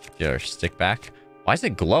Get our stick back. Why is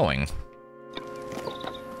it glowing?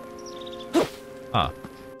 Huh.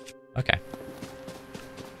 Okay.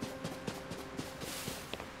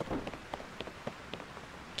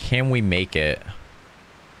 Can we make it?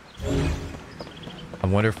 I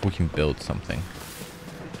wonder if we can build something.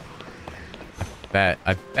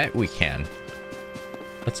 I bet we can.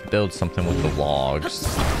 Let's build something with the logs.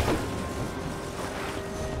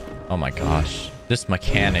 Oh my gosh. This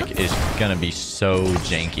mechanic is gonna be so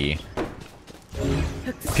janky.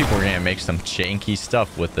 People are gonna make some janky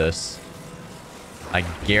stuff with this. I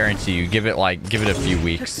guarantee you. Give it a few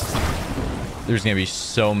weeks. There's gonna be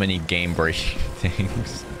so many game breaking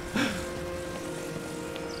things.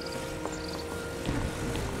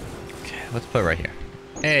 Okay, let's put it right here.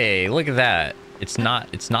 Hey, look at that. It's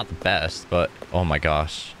not the best, but oh my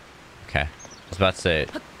gosh. Okay. I was about to say,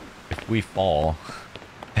 if we fall,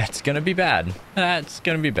 that's gonna be bad. That's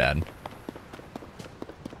gonna be bad.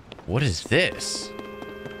 What is this?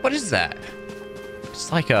 What is that?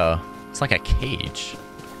 It's like a cage.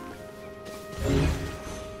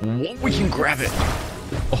 Whoa, we can grab it.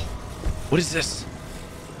 Oh, what is this?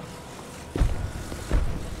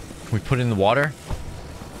 Can we put it in the water?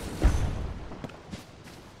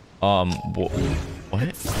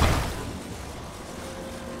 What?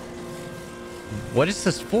 What is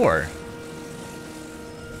this for?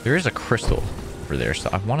 There is a crystal over there, so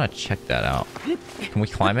I want to check that out. Can we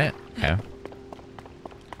climb it? Okay.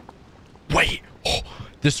 Wait! Oh,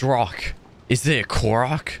 this rock. Is it a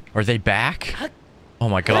Korok? Are they back? Oh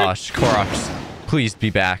my gosh, Koroks. Please be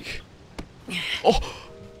back. Oh!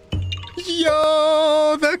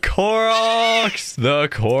 Yo! The Koroks! The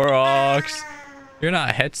Koroks! You're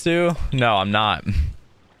not Hetsu? No, I'm not.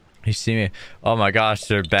 You see me? Oh my gosh,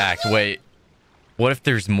 they're back. Wait. What if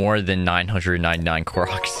there's more than 999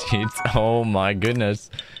 Korok seeds? Oh my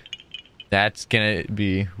goodness. That's gonna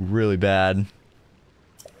be really bad.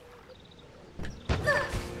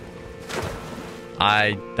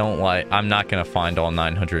 I'm not gonna find all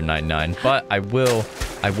 999, but I will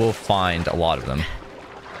find a lot of them.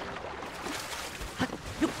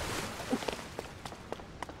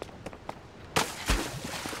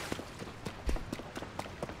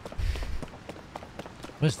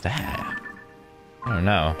 What is that? I don't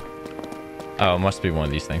know. Oh, it must be one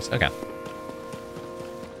of these things. Okay.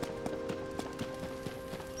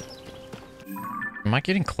 Am I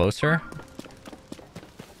getting closer?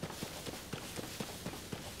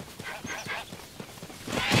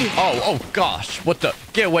 Oh gosh. What the?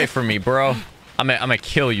 Get away from me, bro. I'm gonna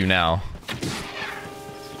kill you now.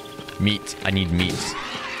 Meat. I need meat.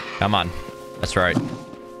 Come on. That's right.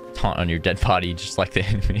 Taunt on your dead body just like the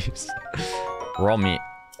enemies. Raw meat.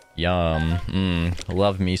 Yum.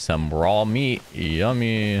 Love me some raw meat.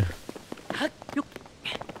 Yummy.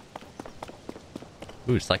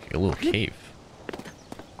 Ooh, it's like a little cave.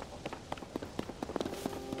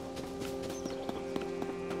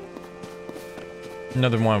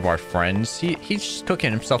 Another one of our friends. He's just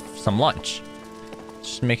cooking himself some lunch.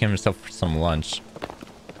 Just making himself some lunch.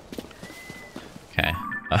 Okay.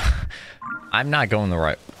 I'm not going the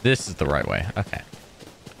right... This is the right way. Okay.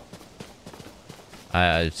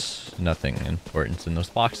 It's nothing important in those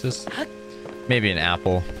boxes. Maybe an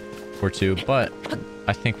apple or two, but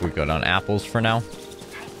I think we're good on apples for now.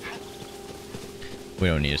 We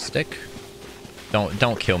don't need a stick.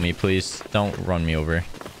 Don't kill me, please. Don't run me over.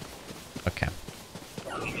 Okay.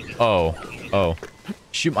 Oh.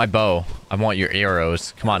 Shoot my bow. I want your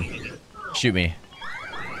arrows. Come on. Shoot me.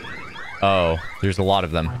 Oh, there's a lot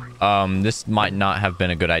of them. This might not have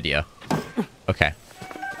been a good idea. Okay.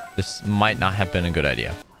 This might not have been a good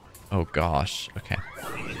idea. Oh gosh. Okay.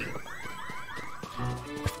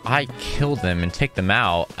 If I kill them and take them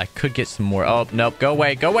out, I could get some more. Oh, nope. Go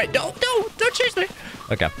away. Go away. No, don't chase me.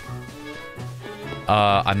 Okay.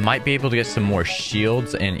 I might be able to get some more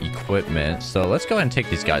shields and equipment. So let's go ahead and take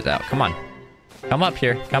these guys out. Come on. Come up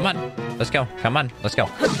here. Come on. Let's go. Come on. Let's go.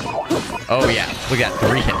 Oh, yeah. Look at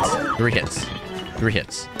that. 3 hits. 3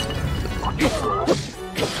 hits. 3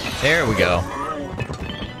 hits. There we go.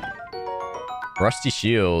 Rusty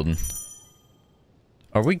shield.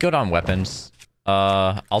 Are we good on weapons?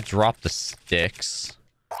 I'll drop the sticks.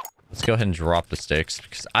 Let's go ahead and drop the sticks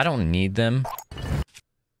because I don't need them.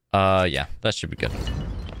 Yeah, that should be good.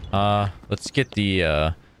 Let's get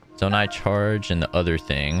the Zonai charge and the other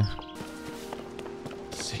thing.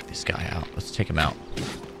 Let's take this guy out. Let's take him out.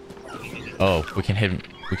 Oh, we can hit him.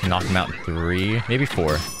 We can knock him out in 3, maybe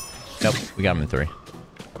 4. Nope, we got him in 3.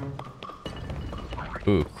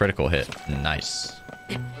 Ooh, critical hit. Nice.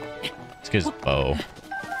 Let's get his bow.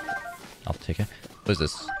 I'll take it. What is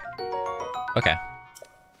this? Okay.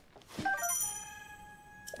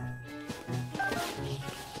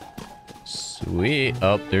 Sweet.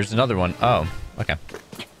 Oh, there's another one. Oh, okay.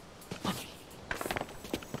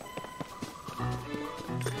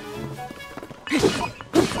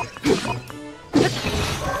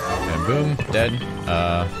 And boom, dead.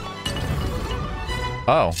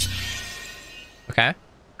 Oh. Okay.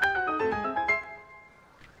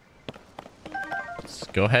 Let's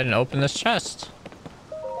go ahead and open this chest.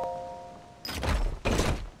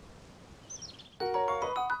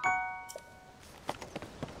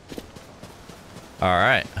 All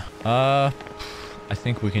right. I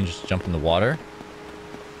think we can just jump in the water.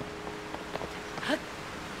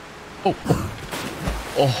 Oh.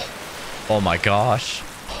 Oh. Oh my gosh.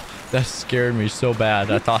 That scared me so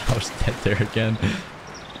bad. I thought I was dead there again.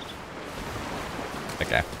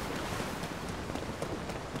 Okay.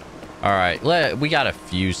 All right. We gotta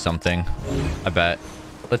fuse something. I bet.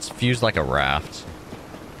 Let's fuse like a raft.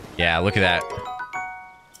 Yeah, look at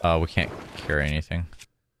that. We can't carry anything.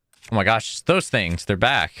 Oh my gosh, those things, they're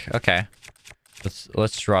back. Okay.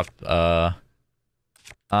 Let's drop I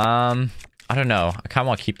don't know. I kind of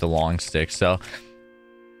want to keep the long stick, so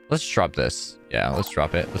let's drop this. Yeah, let's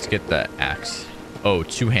drop it. Let's get the axe. Oh,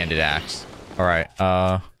 two-handed axe. All right.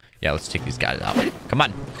 Yeah, let's take these guys out. Come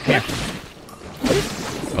on. Here.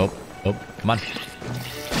 Oh, come on.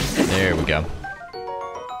 There we go.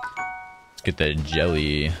 Let's get the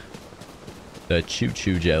jelly. The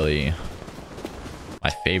choo-choo jelly. My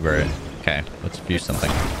favorite. Okay, let's fuse something.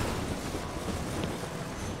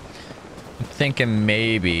 I'm thinking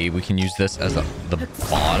maybe we can use this as the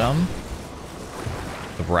bottom.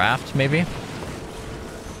 The raft, maybe?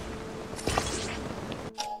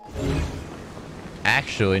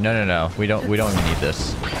 Actually, no. We don't even need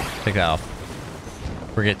this. Take that off.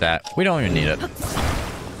 Forget that. We don't even need it.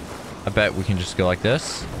 I bet we can just go like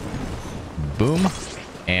this. Boom.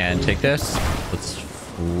 And take this. Let's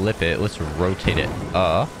flip it. Let's rotate it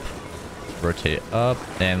up. Rotate it up.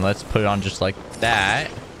 And let's put it on just like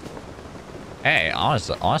that. Hey,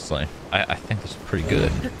 honestly, I think this is pretty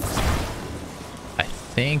good. I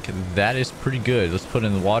think that is pretty good. Let's put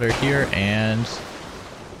in the water here and...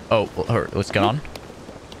 Oh, let's get on.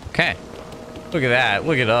 Okay. Look at that.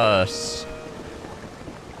 Look at us.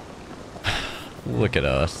 Look at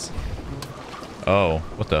us. Oh,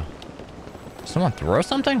 what the... Someone throw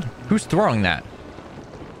something? Who's throwing that?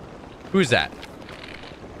 Who's that?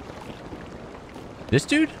 This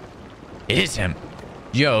dude? It is him.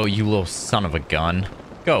 Yo, you little son of a gun.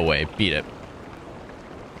 Go away. Beat it.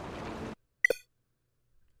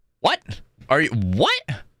 What? Are you... What?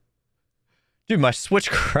 Dude, my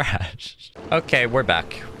Switch crashed. Okay, we're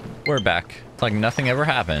back. We're back. It's like nothing ever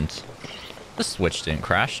happened. The Switch didn't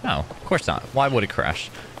crash. No, of course not. Why would it crash?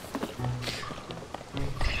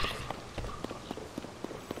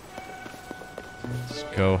 Let's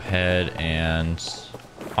go ahead and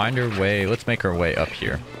find our way. Let's make our way up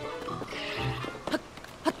here.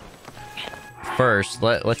 First,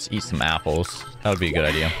 let's eat some apples. That would be a good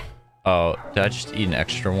idea. Oh, did I just eat an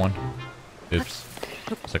extra one? Oops.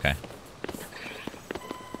 It's okay.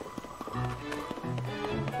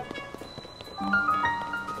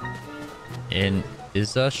 In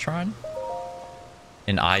Iza Shrine?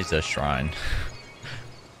 In Iza Shrine.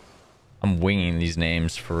 I'm winging these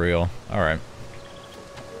names for real. Alright.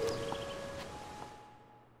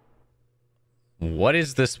 What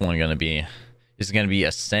is this one gonna be? Is it gonna be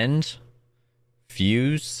Ascend?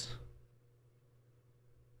 Fuse?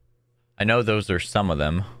 I know those are some of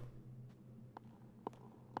them.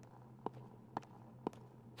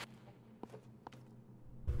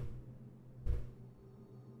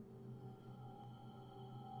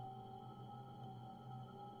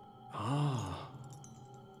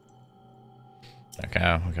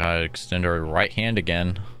 Okay, we gotta extend our right hand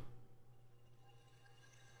again.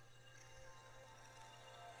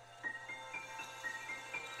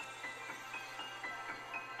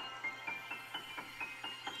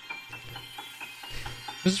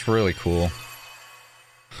 This is really cool.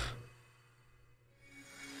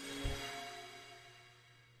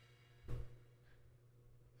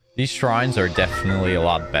 These shrines are definitely a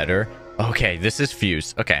lot better. Okay, this is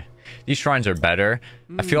Fuse. Okay. These shrines are better.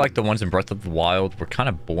 I feel like the ones in Breath of the Wild were kind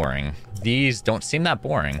of boring. These don't seem that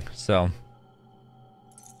boring, so...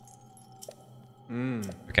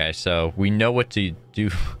 Okay, so we know what to do.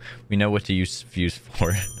 We know what to use Fuse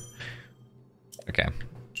for. Okay.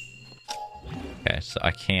 Okay, so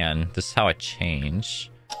I can... This is how I change.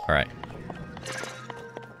 Alright.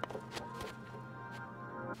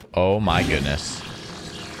 Oh my goodness.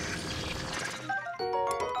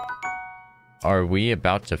 Are we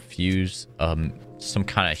about to fuse some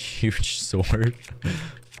kind of huge sword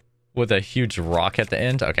with a huge rock at the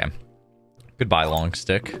end? Okay. Goodbye, long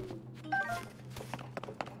stick.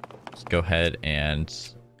 go ahead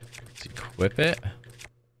and equip it.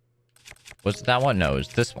 Was it that one? No, it was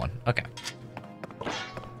this one. Okay.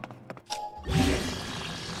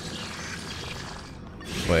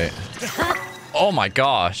 Wait. Oh my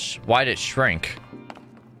gosh. Why did it shrink?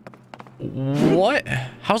 What?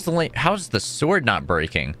 How's the sword not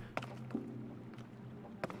breaking?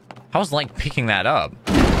 How's Link picking that up?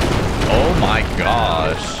 Oh my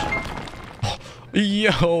gosh.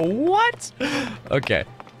 Yo, what? Okay.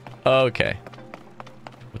 Okay.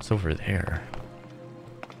 What's over there?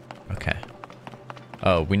 Okay.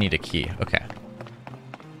 Oh, we need a key. Okay.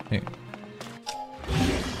 A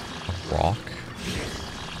rock.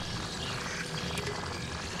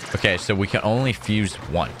 Okay, so we can only fuse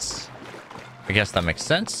once. I guess that makes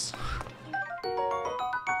sense.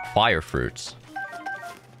 Fire fruits.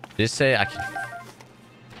 Did it say I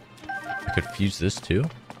could fuse this too?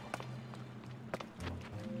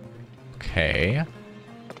 Okay.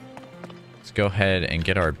 Let's go ahead and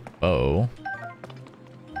get our bow.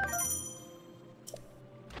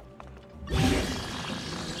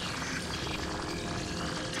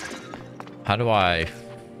 How do I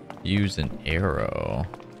use an arrow?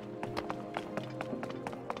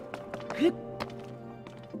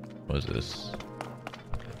 What is this?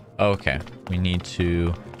 Okay, we need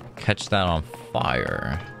to catch that on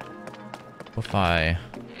fire. What if I...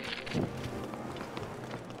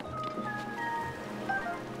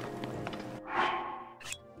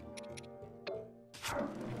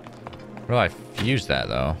 How do I fuse that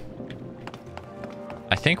though?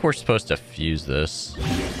 I think we're supposed to fuse this.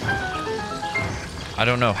 I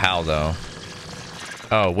don't know how though.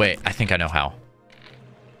 Oh wait, I think I know how.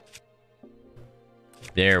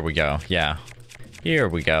 There we go. Yeah. Here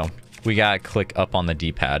we go. We gotta click up on the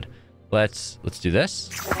D-pad. Let's do this.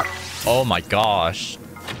 Oh my gosh.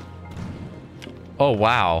 Oh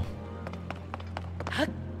wow.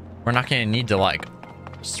 We're not gonna need to like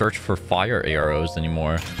search for fire arrows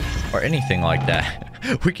anymore or anything like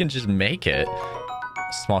that. We can just make it.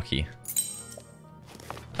 Small key.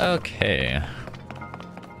 Okay.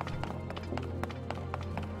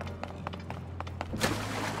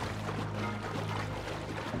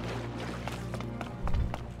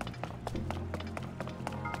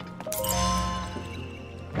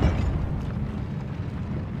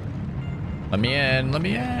 Let me in, let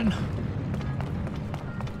me in.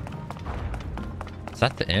 Is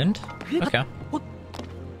that the end? Okay.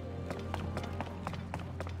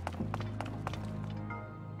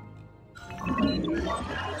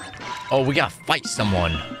 Oh, we gotta fight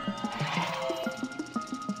someone.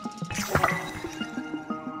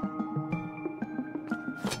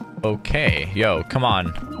 Okay, yo, come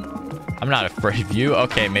on. I'm not afraid of you.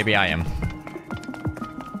 Okay, maybe I am.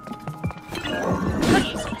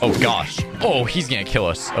 Oh gosh. Oh, he's gonna kill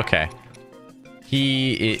us. Okay.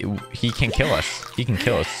 He can kill us. He can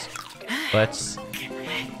kill us. Let's...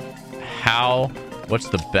 What's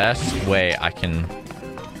the best way I can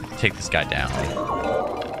take this guy down?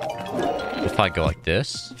 If I go like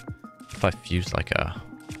this? If I fuse like a...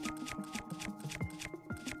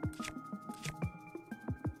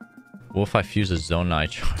 What if I fuse a Zone 9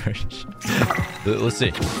 charge? Let's see.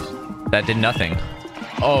 That did nothing.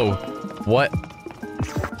 Oh, what?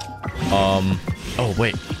 Oh,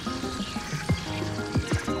 wait.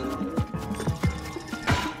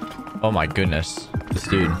 Oh my goodness. This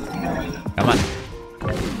dude. Come on.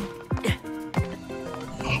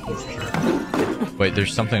 Wait,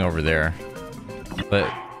 there's something over there.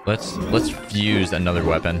 But let's fuse another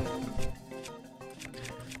weapon.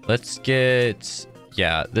 Let's get...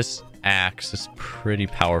 Yeah, this axe is pretty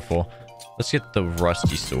powerful. Let's get the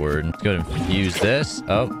rusty sword. Let's go ahead and fuse this.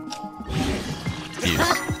 Oh.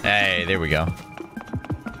 Fuse. Hey, there we go.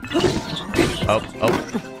 Oh.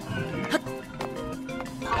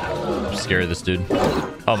 I'm scared of this dude.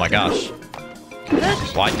 Oh my gosh.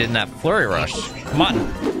 Why didn't that flurry rush? Come on.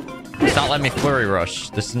 It's not letting me flurry rush.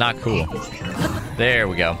 This is not cool. There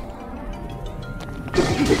we go.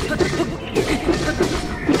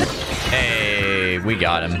 Hey, we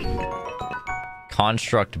got him.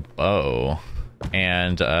 Construct bow.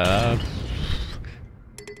 And,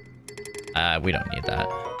 we don't need that.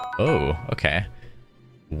 Oh, okay.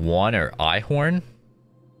 One or eye horn?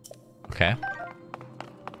 Okay.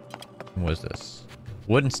 What is this?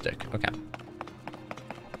 Wooden stick. Okay.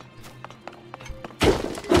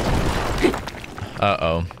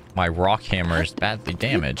 Uh-oh. My rock hammer is badly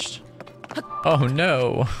damaged. Oh,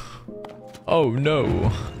 no. Oh,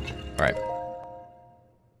 no. Alright.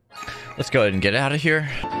 Let's go ahead and get out of here.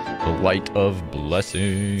 The light of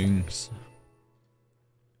blessings.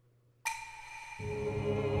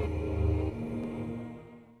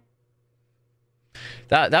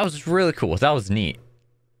 That was really cool. That was neat.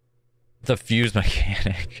 The fuse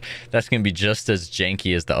mechanic. That's gonna be just as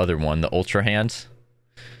janky as the other one, the Ultra Hands.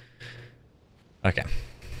 Okay.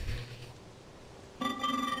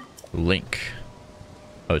 Link.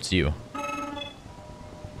 Oh, it's you.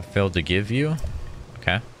 I failed to give you.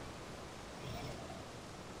 Okay.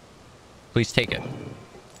 Please take it.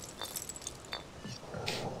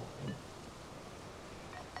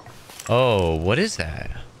 Oh, what is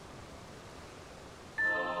that?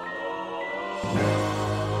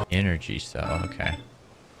 Energy cell. Okay.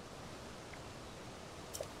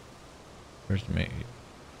 Where's me?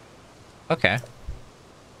 Okay.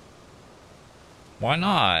 Why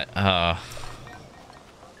not?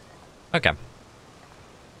 Okay.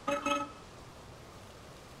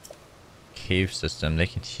 Cave system. They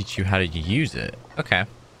can teach you how to use it. Okay.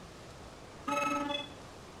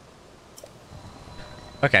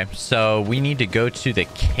 Okay, so we need to go to the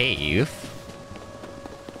cave.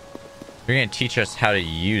 You're gonna teach us how to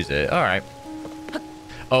use it. All right.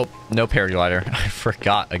 Oh, no paraglider. I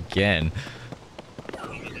forgot again.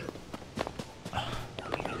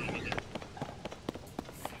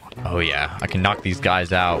 Oh yeah, I can knock these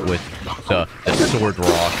guys out with the sword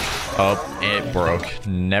rock. Oh, it broke.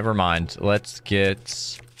 Never mind. Let's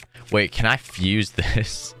get... Wait, can I fuse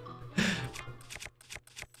this?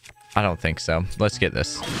 I don't think so. Let's get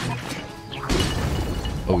this.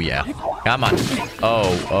 Oh yeah. Come on.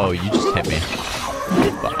 Oh, you just hit me.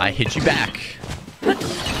 But I hit you back. I'll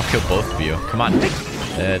kill both of you. Come on.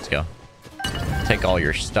 Let's go. Take all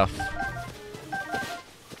your stuff.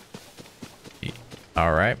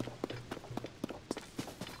 All right.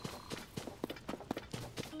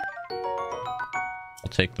 I'll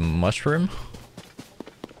take the mushroom.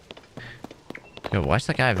 Yo, why does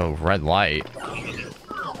that guy have a red light?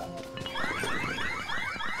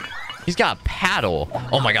 He's got a paddle.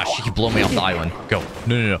 Oh my gosh, he can blow me off the island. Go.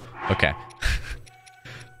 No. Okay.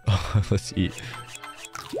 Oh, let's eat.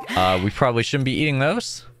 We probably shouldn't be eating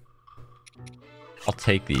those. I'll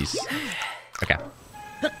take these. Okay.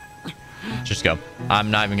 Just go.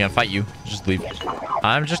 I'm not even gonna fight you. Just leave.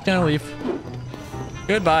 I'm just gonna leave.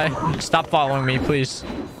 Goodbye. Stop following me, please.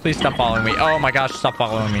 Please stop following me. Oh my gosh, stop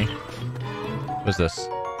following me. What's this?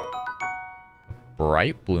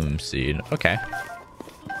 Bright bloom seed. Okay.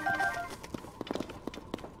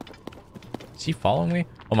 Is he following me?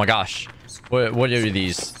 Oh my gosh. What are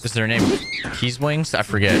these? Is their name Keys Wings? I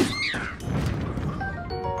forget.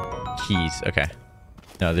 Keys. Okay.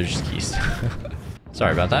 No, they're just keys.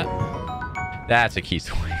 Sorry about that. That's a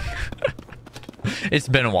Keys Wing. It's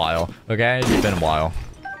been a while. Okay? It's been a while.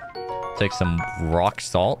 Take some rock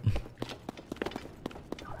salt.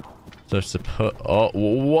 So oh,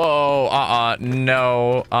 whoa.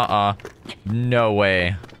 No. No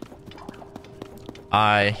way.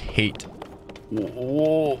 I hate...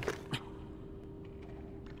 Whoa.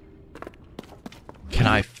 Can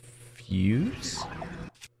I fuse?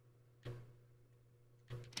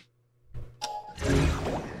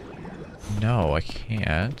 No, I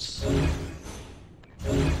can't.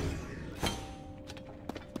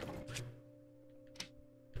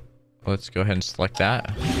 Let's go ahead and select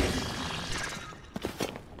that.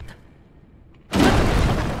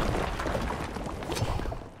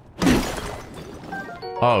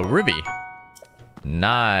 Oh, ruby.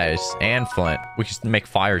 Nice. And flint. We can make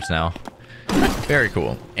fires now. Very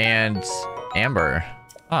cool. And amber.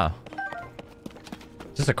 Huh.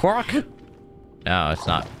 Is this a Korok? No, it's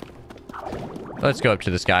not. Let's go up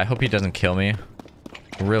to this guy. Hope he doesn't kill me.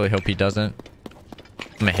 Really hope he doesn't.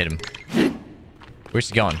 I'm gonna hit him. Where's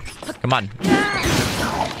he going? Come on.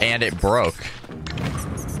 And it broke.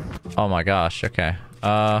 Oh my gosh. Okay.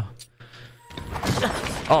 Oh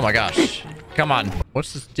my gosh. Come on.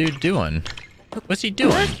 What's this dude doing? What's he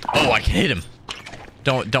doing? Oh, I can hit him.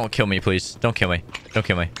 Don't kill me, please. Don't kill me. Don't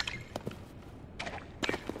kill me.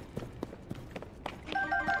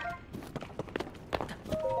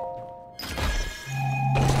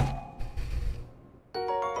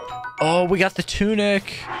 Oh, we got the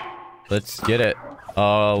tunic. Let's get it.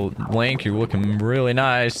 Oh, Link, you're looking really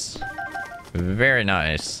nice. Very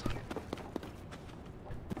nice.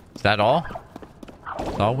 Is that all?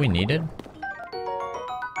 That's all we needed?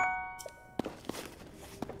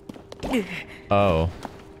 Oh.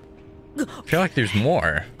 I feel like there's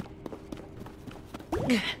more.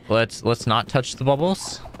 Let's not touch the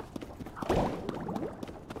bubbles.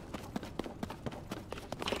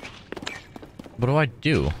 What do I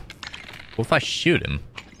do? What if I shoot him?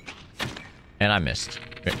 And I missed.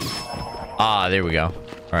 Okay. Ah, there we go.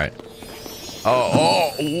 All right.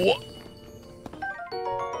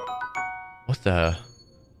 What the?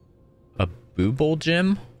 A Booble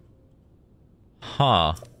gym?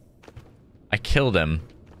 Huh. I killed him.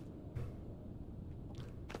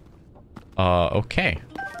 Okay.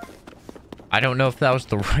 I don't know if that was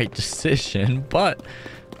the right decision, but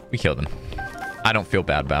we killed him. I don't feel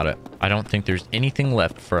bad about it. I don't think there's anything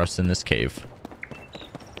left for us in this cave.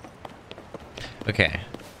 Okay.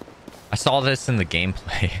 I saw this in the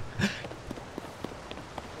gameplay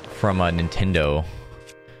from Nintendo.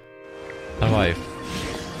 How do I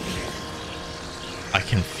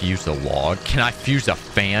can fuse a log? Can I fuse a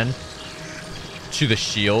fan to the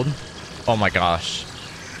shield? Oh my gosh.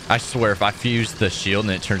 I swear if I fuse the shield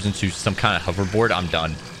and it turns into some kind of hoverboard, I'm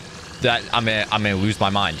done. I'm gonna lose my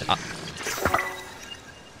mind.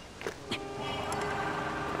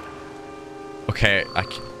 Okay,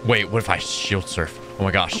 wait, what if I shield surf? Oh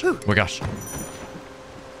my gosh. Oh my gosh.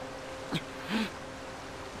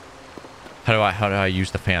 How do I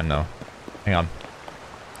use the fan though? Hang on.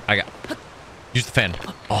 Use the fan.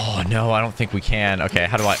 Oh no, I don't think we can. Okay,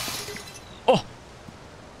 how do I? Oh!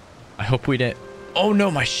 I hope we didn't. Oh no,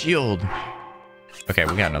 my shield. Okay,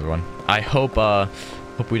 we got another one. I hope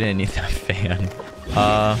we didn't need that fan.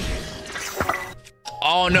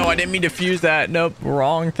 Oh no, I didn't mean to fuse that. Nope,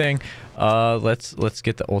 wrong thing. Let's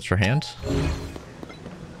get the ultra hand.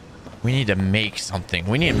 We need to make something.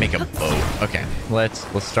 We need to make a boat. Okay, let's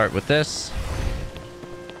start with this.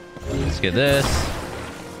 Let's get this.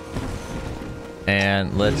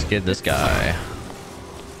 And let's get this guy.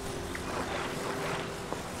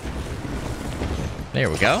 There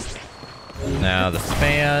we go. Now the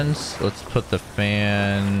fans. Let's put the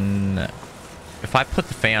fan. If I put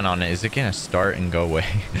the fan on it, is it gonna start and go away?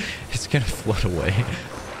 It's gonna float away.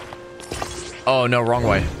 Oh no, wrong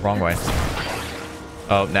way. Wrong way.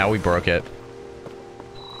 Oh, now we broke it.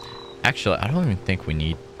 Actually, I don't even think we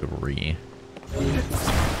need 3.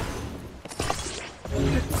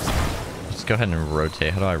 Let's go ahead and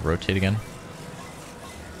rotate. How do I rotate again?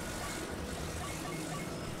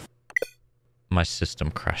 My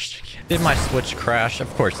system crashed again. Did my switch crash? Of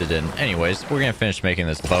course it didn't. Anyways, we're gonna finish making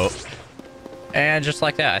this boat. And just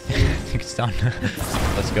like that, I think it's done.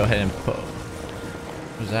 Let's go ahead and put...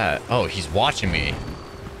 Who's that? Oh, he's watching me.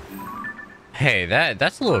 Hey,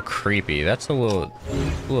 that's a little creepy. That's a little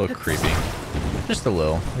creepy. Just a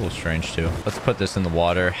little strange too. Let's put this in the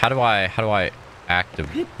water. How do I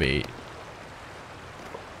activate? Did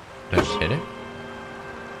I just hit it?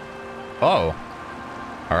 Oh.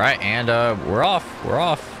 All right, and we're off. We're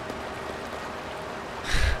off.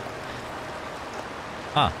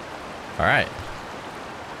 Huh. All right.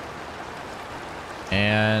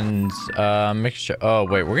 And make sure. Oh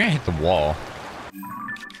wait, we're gonna hit the wall.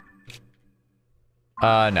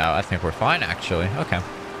 No, I think we're fine actually. Okay.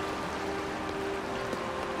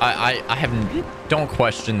 I haven't. Don't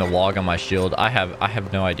question the log on my shield. I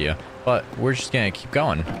have no idea. But we're just gonna keep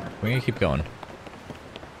going. We're gonna keep going.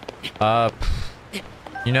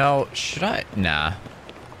 You know, should I? Nah.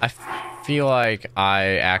 I feel like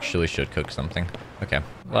I actually should cook something. Okay.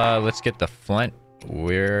 Let's get the flint.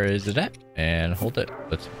 Where is it at? And hold it.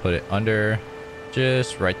 Let's put it under,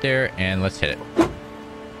 just right there, and let's hit it.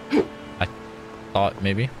 I thought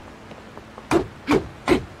maybe.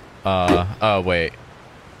 Oh wait.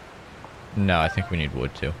 No, I think we need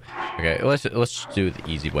wood too. Okay, let's just do it the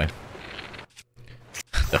easy way.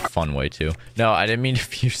 The fun way too. No, I didn't mean to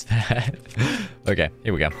fuse that. Okay,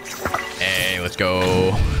 here we go. Hey, let's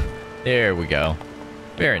go. There we go.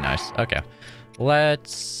 Very nice. Okay.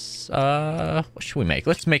 Let's what should we make?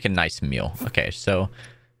 Let's make a nice meal. Okay, so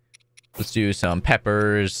let's do some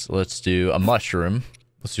peppers. Let's do a mushroom.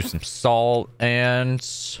 Let's do some salt and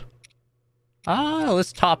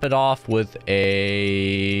let's top it off with a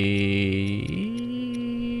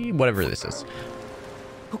whatever this is.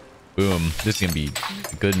 Boom. This is gonna be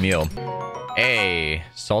a good meal. Hey,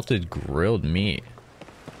 salted grilled meat.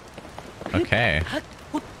 Okay.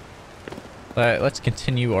 Let's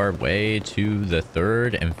continue our way to the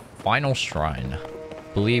third and final shrine. I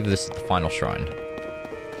believe this is the final shrine.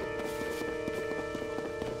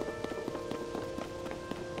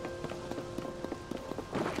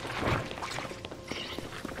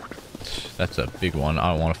 That's a big one.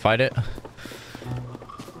 I don't want to fight it.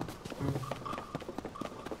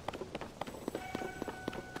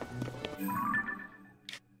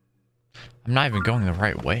 I'm not even going the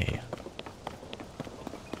right way.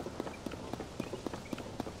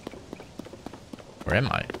 Where am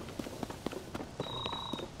I?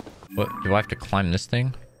 What? Do I have to climb this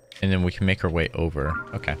thing? And then we can make our way over.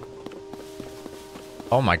 Okay.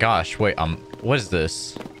 Oh my gosh. Wait, what is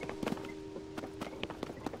this?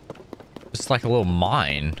 It's like a little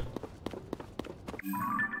mine.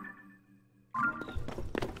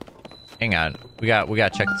 Hang on. We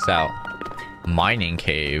gotta check this out. Mining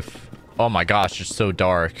cave. Oh my gosh, it's so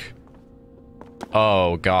dark.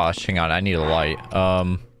 Oh gosh, hang on, I need a light.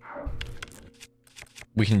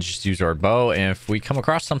 We can just use our bow, and if we come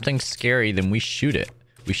across something scary, then we shoot it.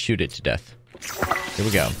 We shoot it to death. Here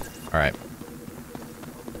we go. All right.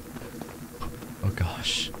 Oh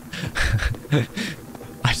gosh.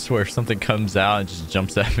 I swear if something comes out and just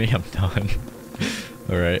jumps at me, I'm done.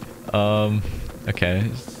 All right.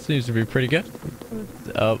 Okay, seems to be pretty good.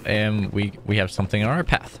 Oh, and we have something on our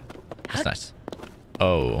path. That's nice.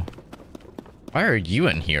 Oh. Why are you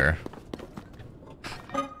in here?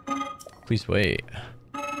 Please wait.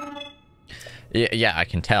 Yeah, I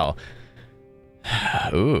can tell.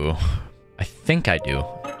 Ooh. I think I do.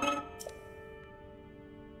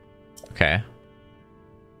 Okay.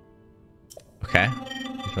 Okay.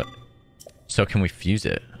 So can we fuse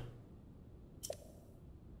it?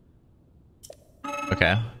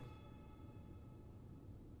 Okay.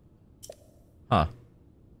 Huh.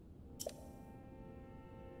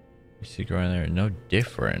 You see growing there? No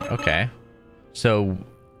different. Okay. So...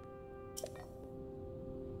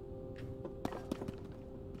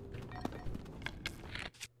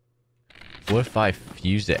 what if I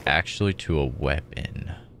fuse it actually to a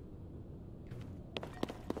weapon?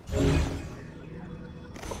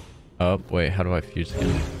 Oh, wait, how do I fuse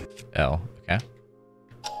it? L, okay.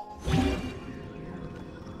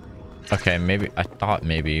 Okay, maybe, I thought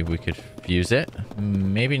maybe we could fuse it.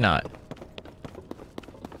 Maybe not.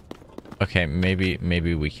 Okay, maybe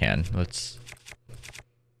we can. Let's...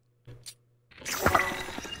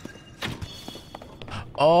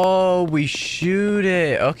 oh, we shoot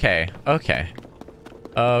it. Okay, okay.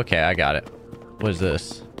 Okay, I got it. What is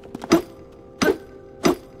this?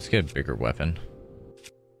 Let's get a bigger weapon.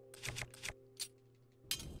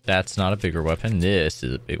 That's not a bigger weapon. This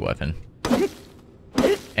is a big weapon.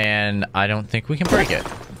 And I don't think we can break it.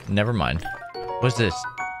 Never mind. What's this?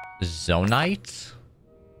 Zonite?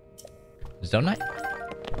 Zonite?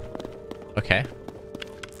 Okay.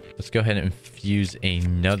 Let's go ahead and fuse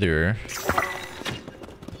another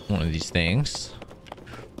one of these things.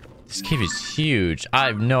 This cave is huge. I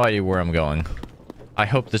have no idea where I'm going. I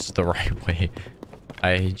hope this is the right way.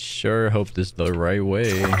 I sure hope this is the right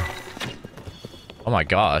way. Oh my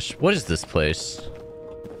gosh. What is this place?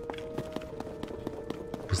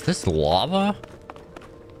 Is this lava?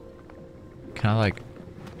 Kind of like...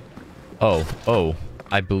 oh.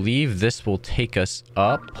 I believe this will take us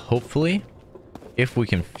up, hopefully. If we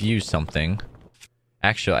can fuse something.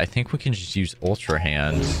 Actually, I think we can just use Ultra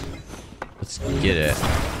Hands. Let's get it.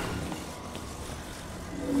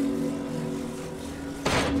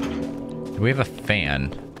 Do we have a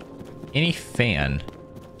fan? Any fan?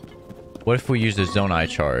 What if we use a Zonai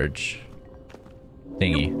charge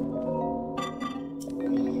thingy?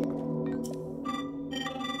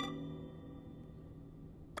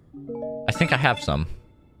 I think I have some.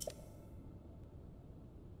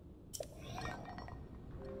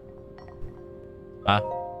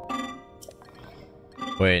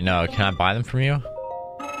 Wait, no. Can I buy them from you?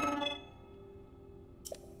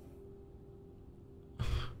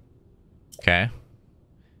 Okay.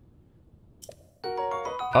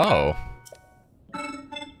 Oh.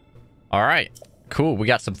 Alright. Cool. We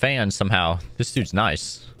got some fans somehow. This dude's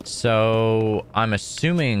nice. So, I'm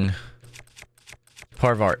assuming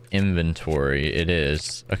part of our inventory it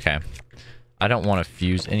is. Okay. I don't want to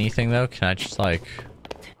fuse anything though. Can I just like...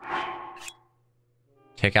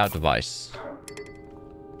 take out device?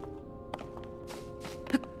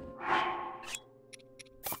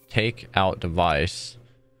 Take out device.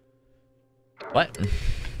 What?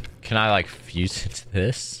 Can I like fuse it to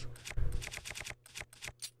this?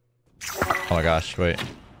 Oh my gosh, wait.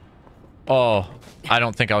 Oh, I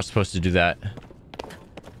don't think I was supposed to do that.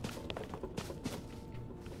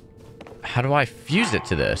 How do I fuse it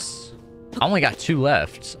to this? I only got 2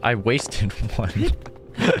 left. I wasted 1.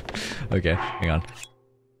 Okay, hang on.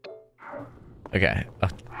 Okay.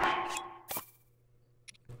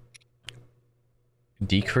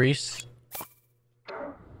 Decrease.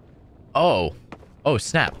 Oh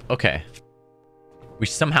snap. Okay, we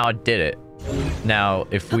somehow did it. Now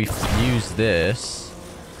if we fuse this,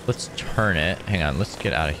 let's turn it. Hang on, let's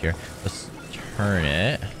get out of here. Let's turn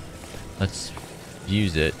it. Let's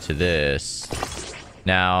fuse it to this.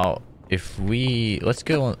 Now if we let's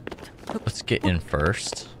get in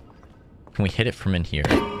first. Can we hit it from in here?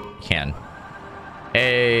 We can.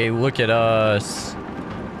 Hey, look at us.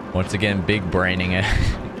 Once again, big braining it.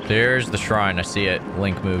 There's the shrine. I see it.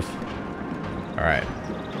 Link move. All right.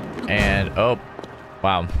 And, oh,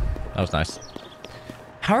 wow. That was nice.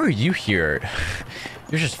 How are you here?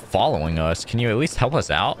 You're just following us. Can you at least help us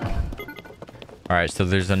out? All All right, so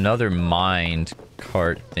there's another mind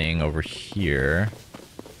cart thing over here.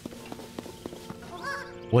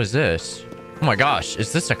 What is this? Oh my gosh,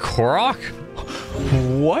 is this a Korok?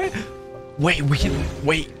 What?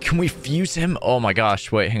 Wait, can we fuse him? Oh my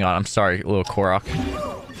gosh, wait, hang on. I'm sorry, little Korok.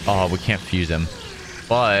 Oh, we can't fuse him.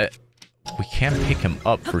 But we can pick him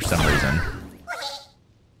up for some reason.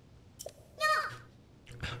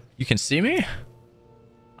 You can see me?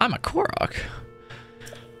 I'm a Korok.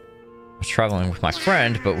 I was traveling with my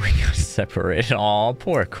friend, but we got separated. Aw,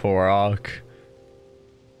 poor Korok.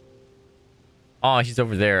 Oh, he's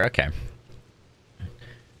over there. Okay.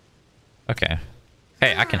 Okay.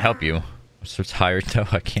 Hey, I can help you. I'm so tired though,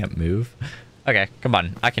 I can't move. Okay, come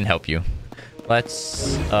on. I can help you.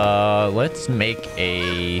 Let's make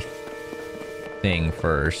a thing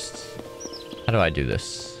first. How do I do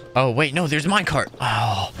this? Oh, wait, no, there's a minecart.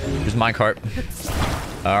 Oh, there's a minecart.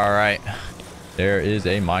 All right. There is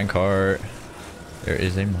a minecart. There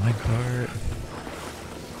is a minecart.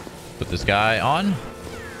 Put this guy on.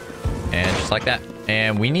 And just like that.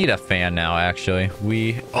 And we need a fan now, actually.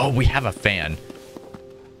 We have a fan.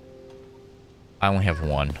 I only have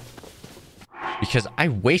one. Because I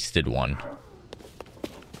wasted one.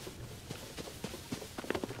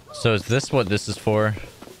 So is this what this is for?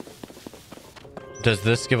 Does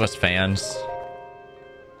this give us fans?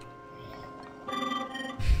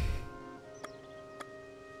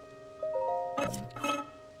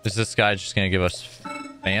 Is this guy just gonna give us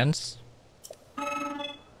fans?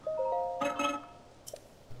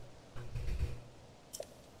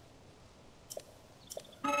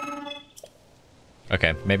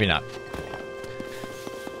 Okay, maybe not.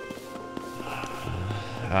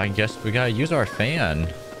 I guess we gotta use our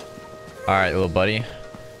fan. Alright, little buddy.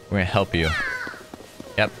 We're gonna help you.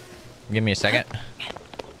 Yep. Give me a second.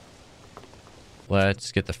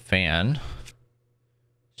 Let's get the fan.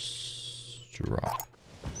 Straw.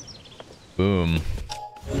 Boom.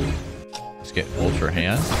 Let's get Ultra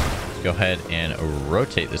Hand. Let's go ahead and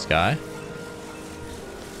rotate this guy.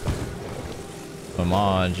 Come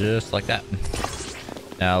on, just like that.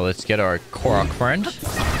 Now let's get our Korok friend.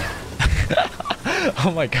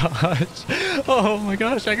 Oh my gosh. Oh my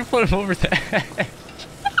gosh, I can put him over the edge.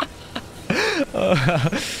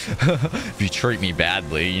 If you treat me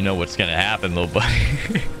badly, you know what's gonna happen, little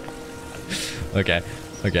buddy. Okay.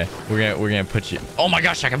 Okay. We're gonna put you. Oh my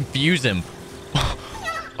gosh, I can fuse him.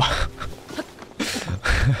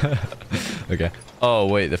 Okay. Oh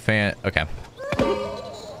wait, the fan. Okay.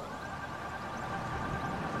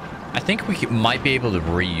 I think we might be able to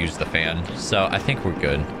reuse the fan, so I think we're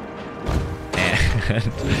good. And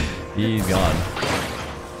he's gone.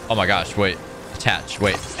 Oh my gosh, wait. Attach.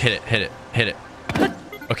 Wait. Hit it. Hit it. Hit it.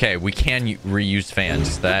 Okay, we can reuse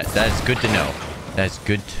fans. That is good to know. That's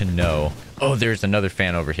good to know. Oh, there's another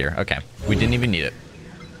fan over here. Okay. We didn't even need it.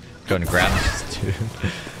 Go and grab this dude.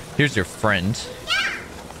 Here's your friend.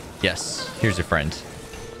 Yes. Here's your friend.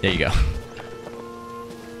 There you go.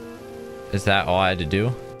 Is that all I had to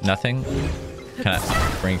do? Nothing? Can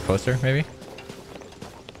I bring it closer, maybe?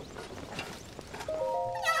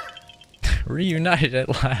 Reunited at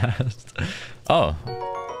last. Oh.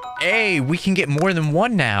 Hey, we can get more than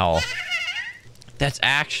one now. That's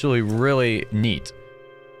actually really neat.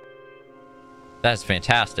 That's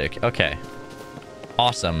fantastic. Okay.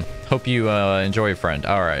 Awesome. Hope you enjoy your friend.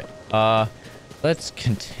 All right. Let's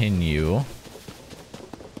continue.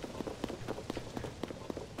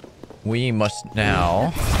 We must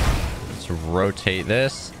now... Let's rotate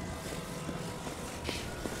this.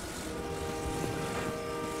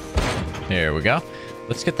 Here we go.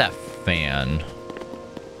 Let's get that fan.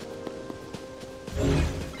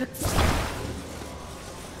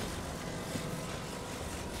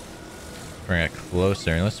 Bring it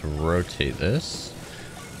closer and let's rotate this.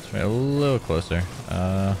 Let's bring it a little closer.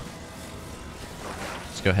 Let's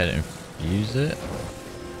go ahead and fuse it.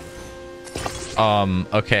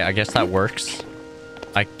 Okay, I guess that works.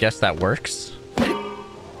 I guess that works.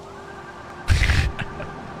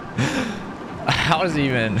 How is he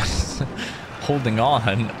even holding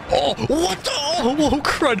on? Oh, what the? Oh,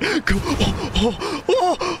 crud.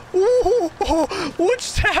 Oh, what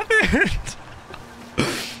just happened?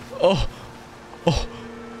 Oh.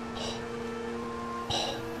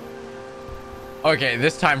 Okay,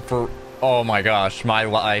 this time for... Oh my gosh, my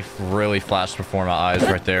life really flashed before my eyes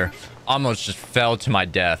right there. Almost just fell to my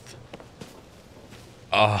death.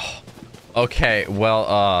 Oh. Okay,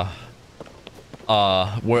 well,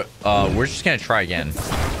 we're just gonna try again.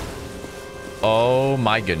 Oh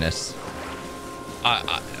my goodness.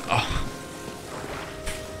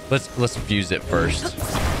 Let's fuse it first.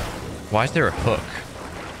 Why is there a hook?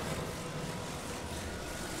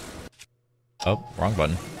 Oh, wrong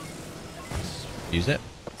button. Use it.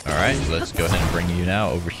 All right, let's go ahead and bring you now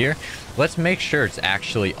over here. Let's make sure it's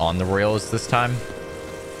actually on the rails this time.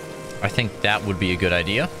 I think that would be a good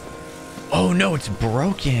idea. Oh no, it's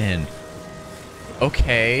broken.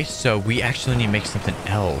 Okay, so we actually need to make something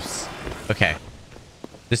else. Okay,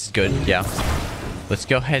 this is good. Yeah, let's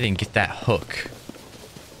go ahead and get that hook.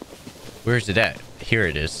 Where's it at? Here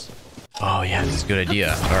it is. Oh yeah, this is a good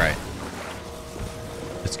idea. All right,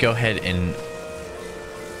 let's go ahead and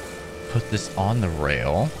put this on the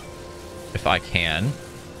rail if I can.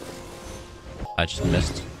 I just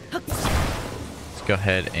missed. Let's go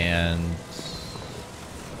ahead and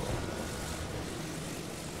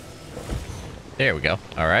there we go.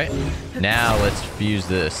 All right, now let's fuse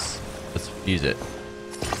this. Let's fuse it.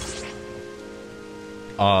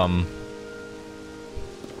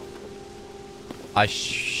 I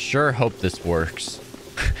sure hope this works.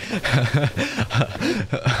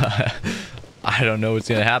 I don't know what's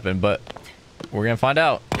gonna happen, but we're gonna find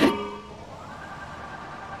out.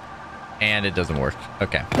 And it doesn't work.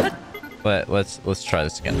 Okay, but let's try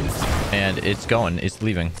this again. And it's going. It's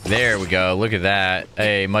leaving. There we go. Look at that.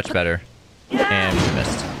 Hey, much better. And we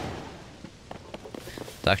missed.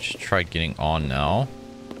 Let's actually try getting on now.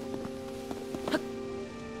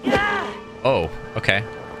 Oh, okay.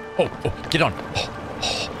 Oh, get on.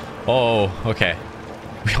 Oh, okay.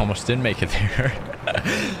 We almost didn't make it there.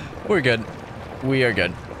 We're good. We are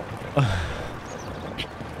good.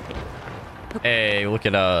 Hey, look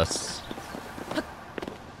at us.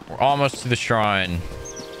 We're almost to the shrine.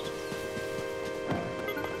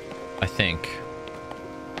 I think.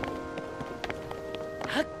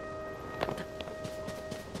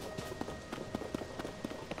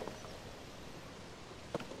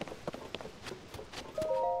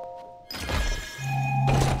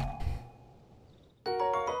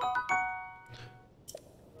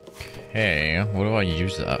 Okay, what do I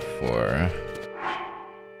use that for?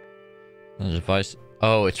 The device.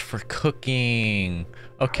 Oh, it's for cooking.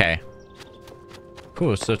 Okay.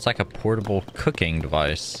 Cool, so it's like a portable cooking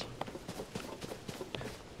device.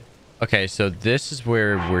 Okay, so this is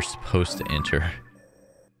where we're supposed to enter.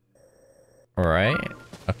 Alright.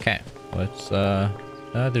 Okay. Let's,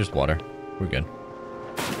 there's water. We're good.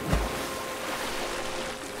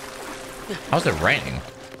 How's it raining?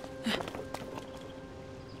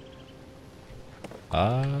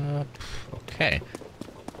 Okay.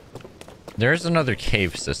 There's another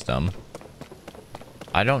cave system.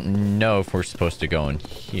 I don't know if we're supposed to go in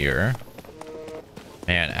here.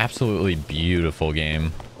 Man, absolutely beautiful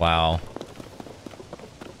game. Wow.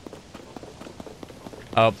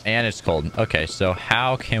 Oh, and it's cold. Okay, so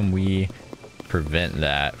how can we prevent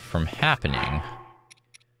that from happening?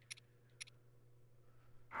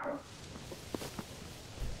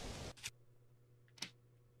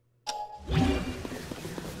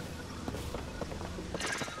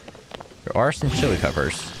 There are some chili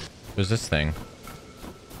peppers. What's this thing?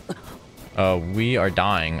 We are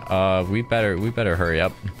dying. We better hurry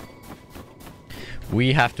up.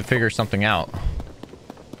 We have to figure something out.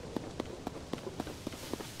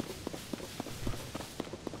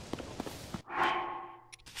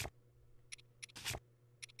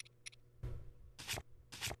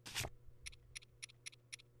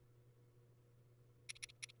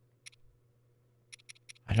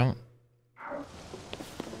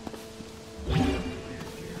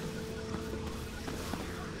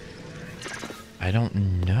 I don't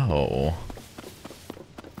know.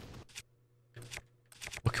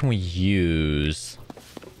 What can we use?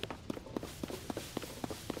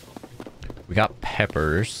 We got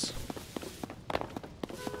peppers.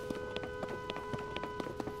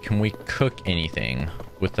 Can we cook anything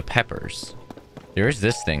with the peppers? There is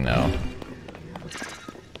this thing though.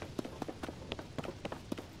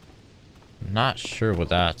 Not sure what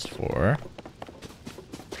that's for.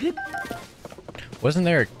 Wasn't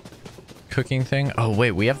there a cooking thing? Oh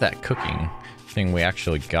wait, we have that cooking thing we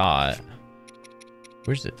actually got.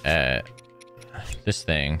 Where's it at? This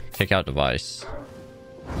thing. Take out device.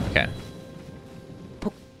 Okay.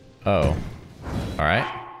 Oh. Alright.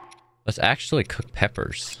 Let's actually cook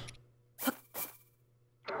peppers.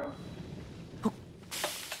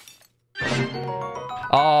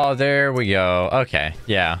 Oh, there we go. Okay,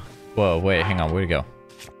 yeah. Whoa, wait, hang on. Where'd it go?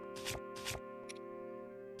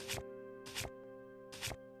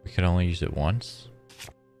 We could only use it once?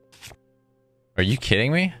 Are you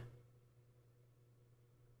kidding me?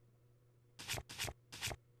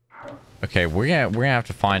 Okay, we're gonna have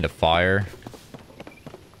to find a fire.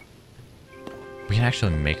 We can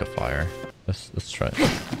actually make a fire. Let's try it.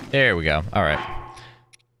 There we go. All right.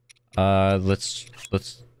 Let's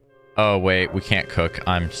Oh, wait. We can't cook.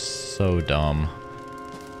 I'm so dumb.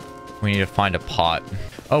 We need to find a pot.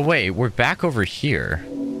 Oh, wait. We're back over here.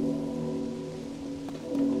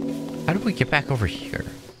 How did we get back over here?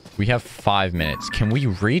 We have 5 minutes. Can we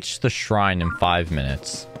reach the shrine in 5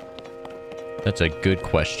 minutes? That's a good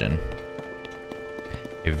question.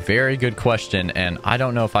 A very good question, and I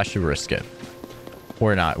don't know if I should risk it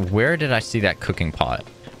or not. Where did I see that cooking pot?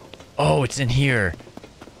 Oh, it's in here.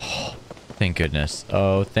 Oh, thank goodness.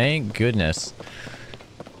 Oh, thank goodness.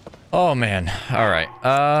 Oh, man. All right.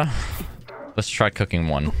 Let's try cooking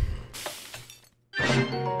one.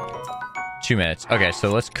 2 minutes. Okay,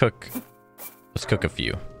 so let's cook a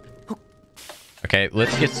few. Okay,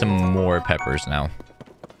 let's get some more peppers now.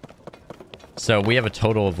 So we have a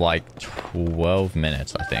total of like 12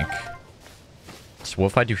 minutes, I think. So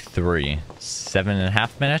what if I do 3?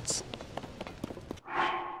 7.5 minutes?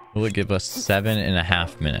 Will it give us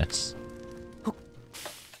 7.5 minutes?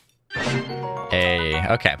 Hey,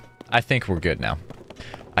 okay. I think we're good now.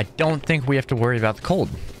 I don't think we have to worry about the cold.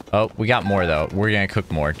 Oh, we got more though. We're gonna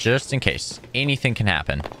cook more just in case. Anything can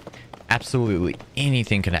happen. Absolutely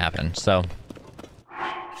anything can happen. So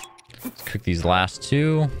let's cook these last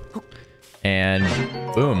 2. And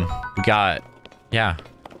boom. We got, yeah.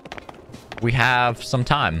 We have some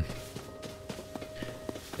time.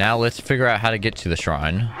 Now let's figure out how to get to the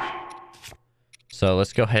shrine. So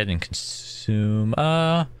let's go ahead and consume,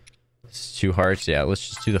 it's 2 hearts. Yeah, let's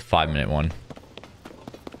just do the 5-minute one.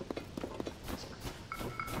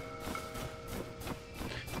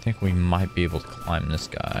 I think we might be able to climb this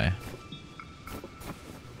guy.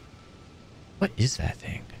 What is that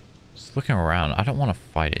thing? Just looking around. I don't want to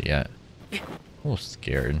fight it yet. I'm a little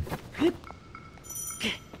scared.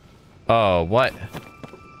 Oh, what?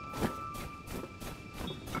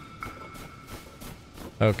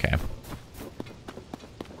 Okay.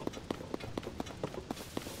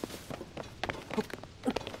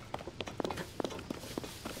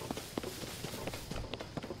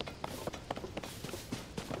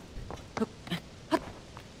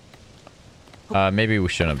 Maybe we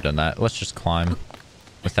shouldn't have done that. Let's just climb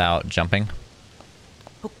without jumping.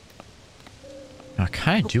 I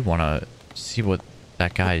kind of do want to see what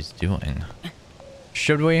that guy is doing.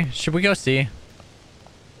 Should we? Should we go see?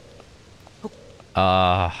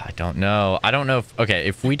 I don't know. I don't know if... Okay,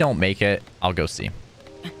 if we don't make it, I'll go see.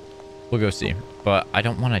 We'll go see. But I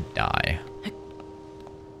don't want to die.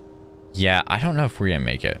 Yeah, I don't know if we're going to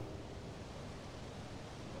make it.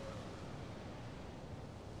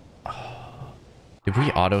 Did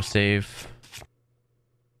we autosave?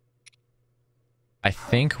 I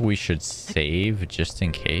think we should save just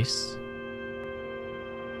in case.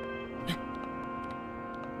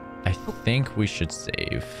 I think we should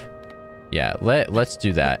save. Yeah, let's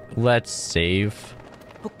do that. Let's save.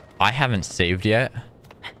 I haven't saved yet.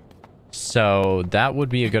 So that would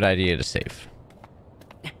be a good idea to save.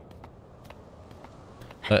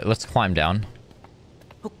 Let's climb down.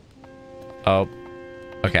 Oh.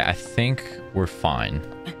 Okay, I think we're fine.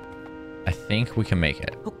 I think we can make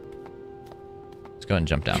it. Let's go ahead and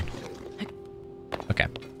jump down. Okay.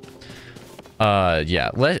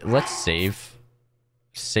 Yeah, let's save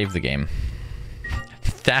the game.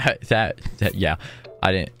 that yeah.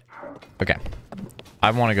 I didn't. Okay.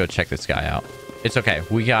 I want to go check this guy out. It's okay.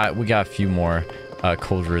 We got a few more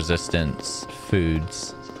cold resistance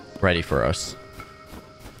foods ready for us.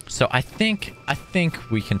 So I think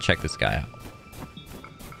we can check this guy out.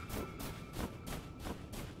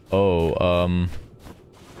 Oh,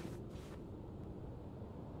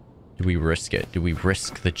 do we risk it? Do we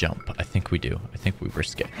risk the jump? I think we do. I think we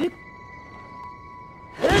risk it.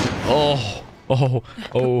 Oh.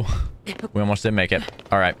 We almost didn't make it.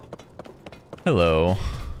 All right. Hello.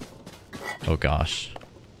 Oh, gosh.